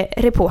är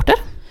reporter.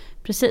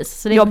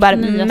 Precis. Så det är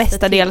jobbar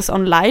mestadels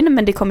online,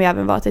 men det kommer ju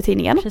även vara till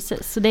tidningen.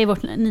 Precis, så det är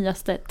vårt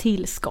nyaste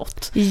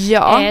tillskott.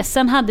 Ja.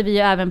 Sen hade vi ju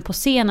även på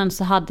scenen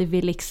så hade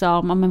vi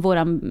liksom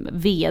våran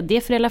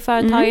vd för hela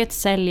företaget,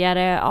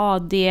 säljare,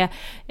 AD,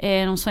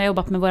 någon som har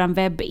jobbat med våran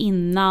webb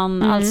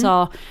innan,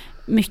 alltså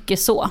mycket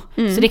så.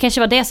 Så det kanske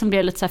var det som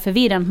blev lite så här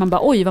förvirrande. Man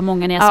bara, oj vad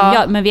många ni är som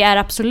gör. Men vi är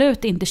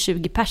absolut inte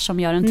 20 pers som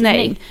gör en tidning.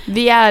 Nej,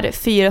 vi är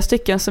 4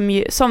 stycken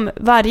som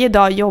varje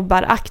dag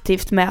jobbar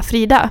aktivt med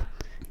Frida.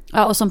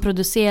 Ja, och som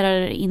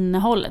producerar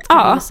innehållet kan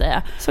man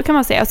säga. Så kan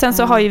man säga. Och sen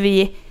så har ju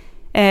vi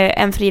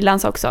en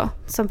frilans också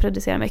som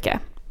producerar mycket.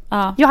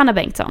 Ja. Johanna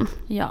Bengtsson.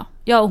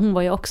 Ja, och hon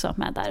var ju också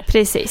med där.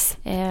 Precis.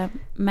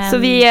 Men... Så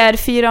vi är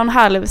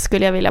 4,5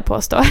 skulle jag vilja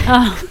påstå.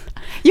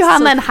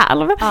 Johanna så, en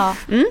halv. Ja,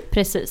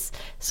 precis.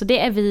 Så det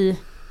är vi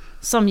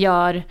som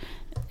gör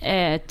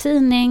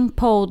tidning,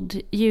 podd,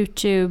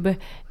 YouTube,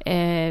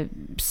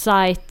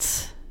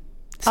 sajt,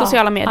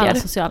 sociala medier. Alla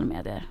sociala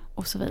medier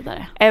och så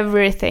vidare.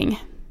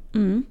 Everything.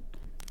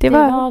 Det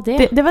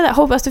var det.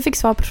 Hoppas du fick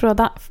svar på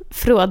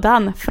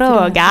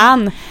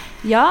frågan.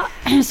 Ja,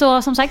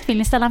 så som sagt, vill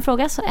ni ställa en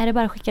fråga så är det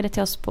bara att skicka det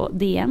till oss på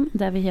DM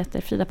där vi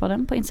heter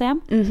Fridapodden på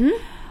Instagram.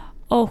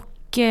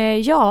 Och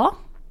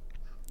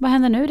vad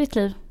händer nu i ditt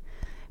liv?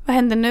 Vad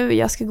händer nu?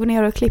 Jag ska gå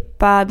ner och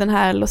klippa den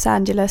här Los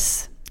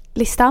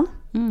Angeles-listan.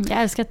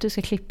 Jag älskar att du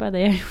ska klippa det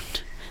jag har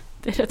gjort.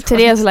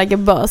 Therese like a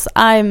boss.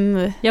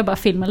 Jag bara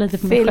filmar lite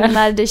på mig själv.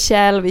 Filmar det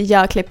själv,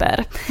 jag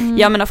klipper.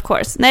 Ja, men of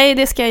course. Nej,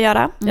 det ska jag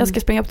göra. Jag ska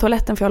springa på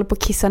toaletten för jag håller på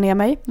att kissa ner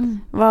mig.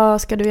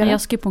 Vad ska du göra?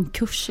 Jag ska på en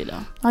kurs idag.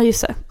 Ja,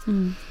 just det.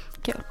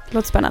 Cool.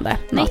 Låter spännande.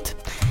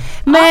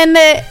 Men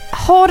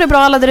ha det bra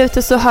alla där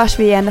ute, så hörs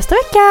vi igen nästa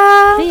vecka.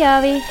 Det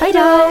gör vi. Hej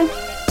då!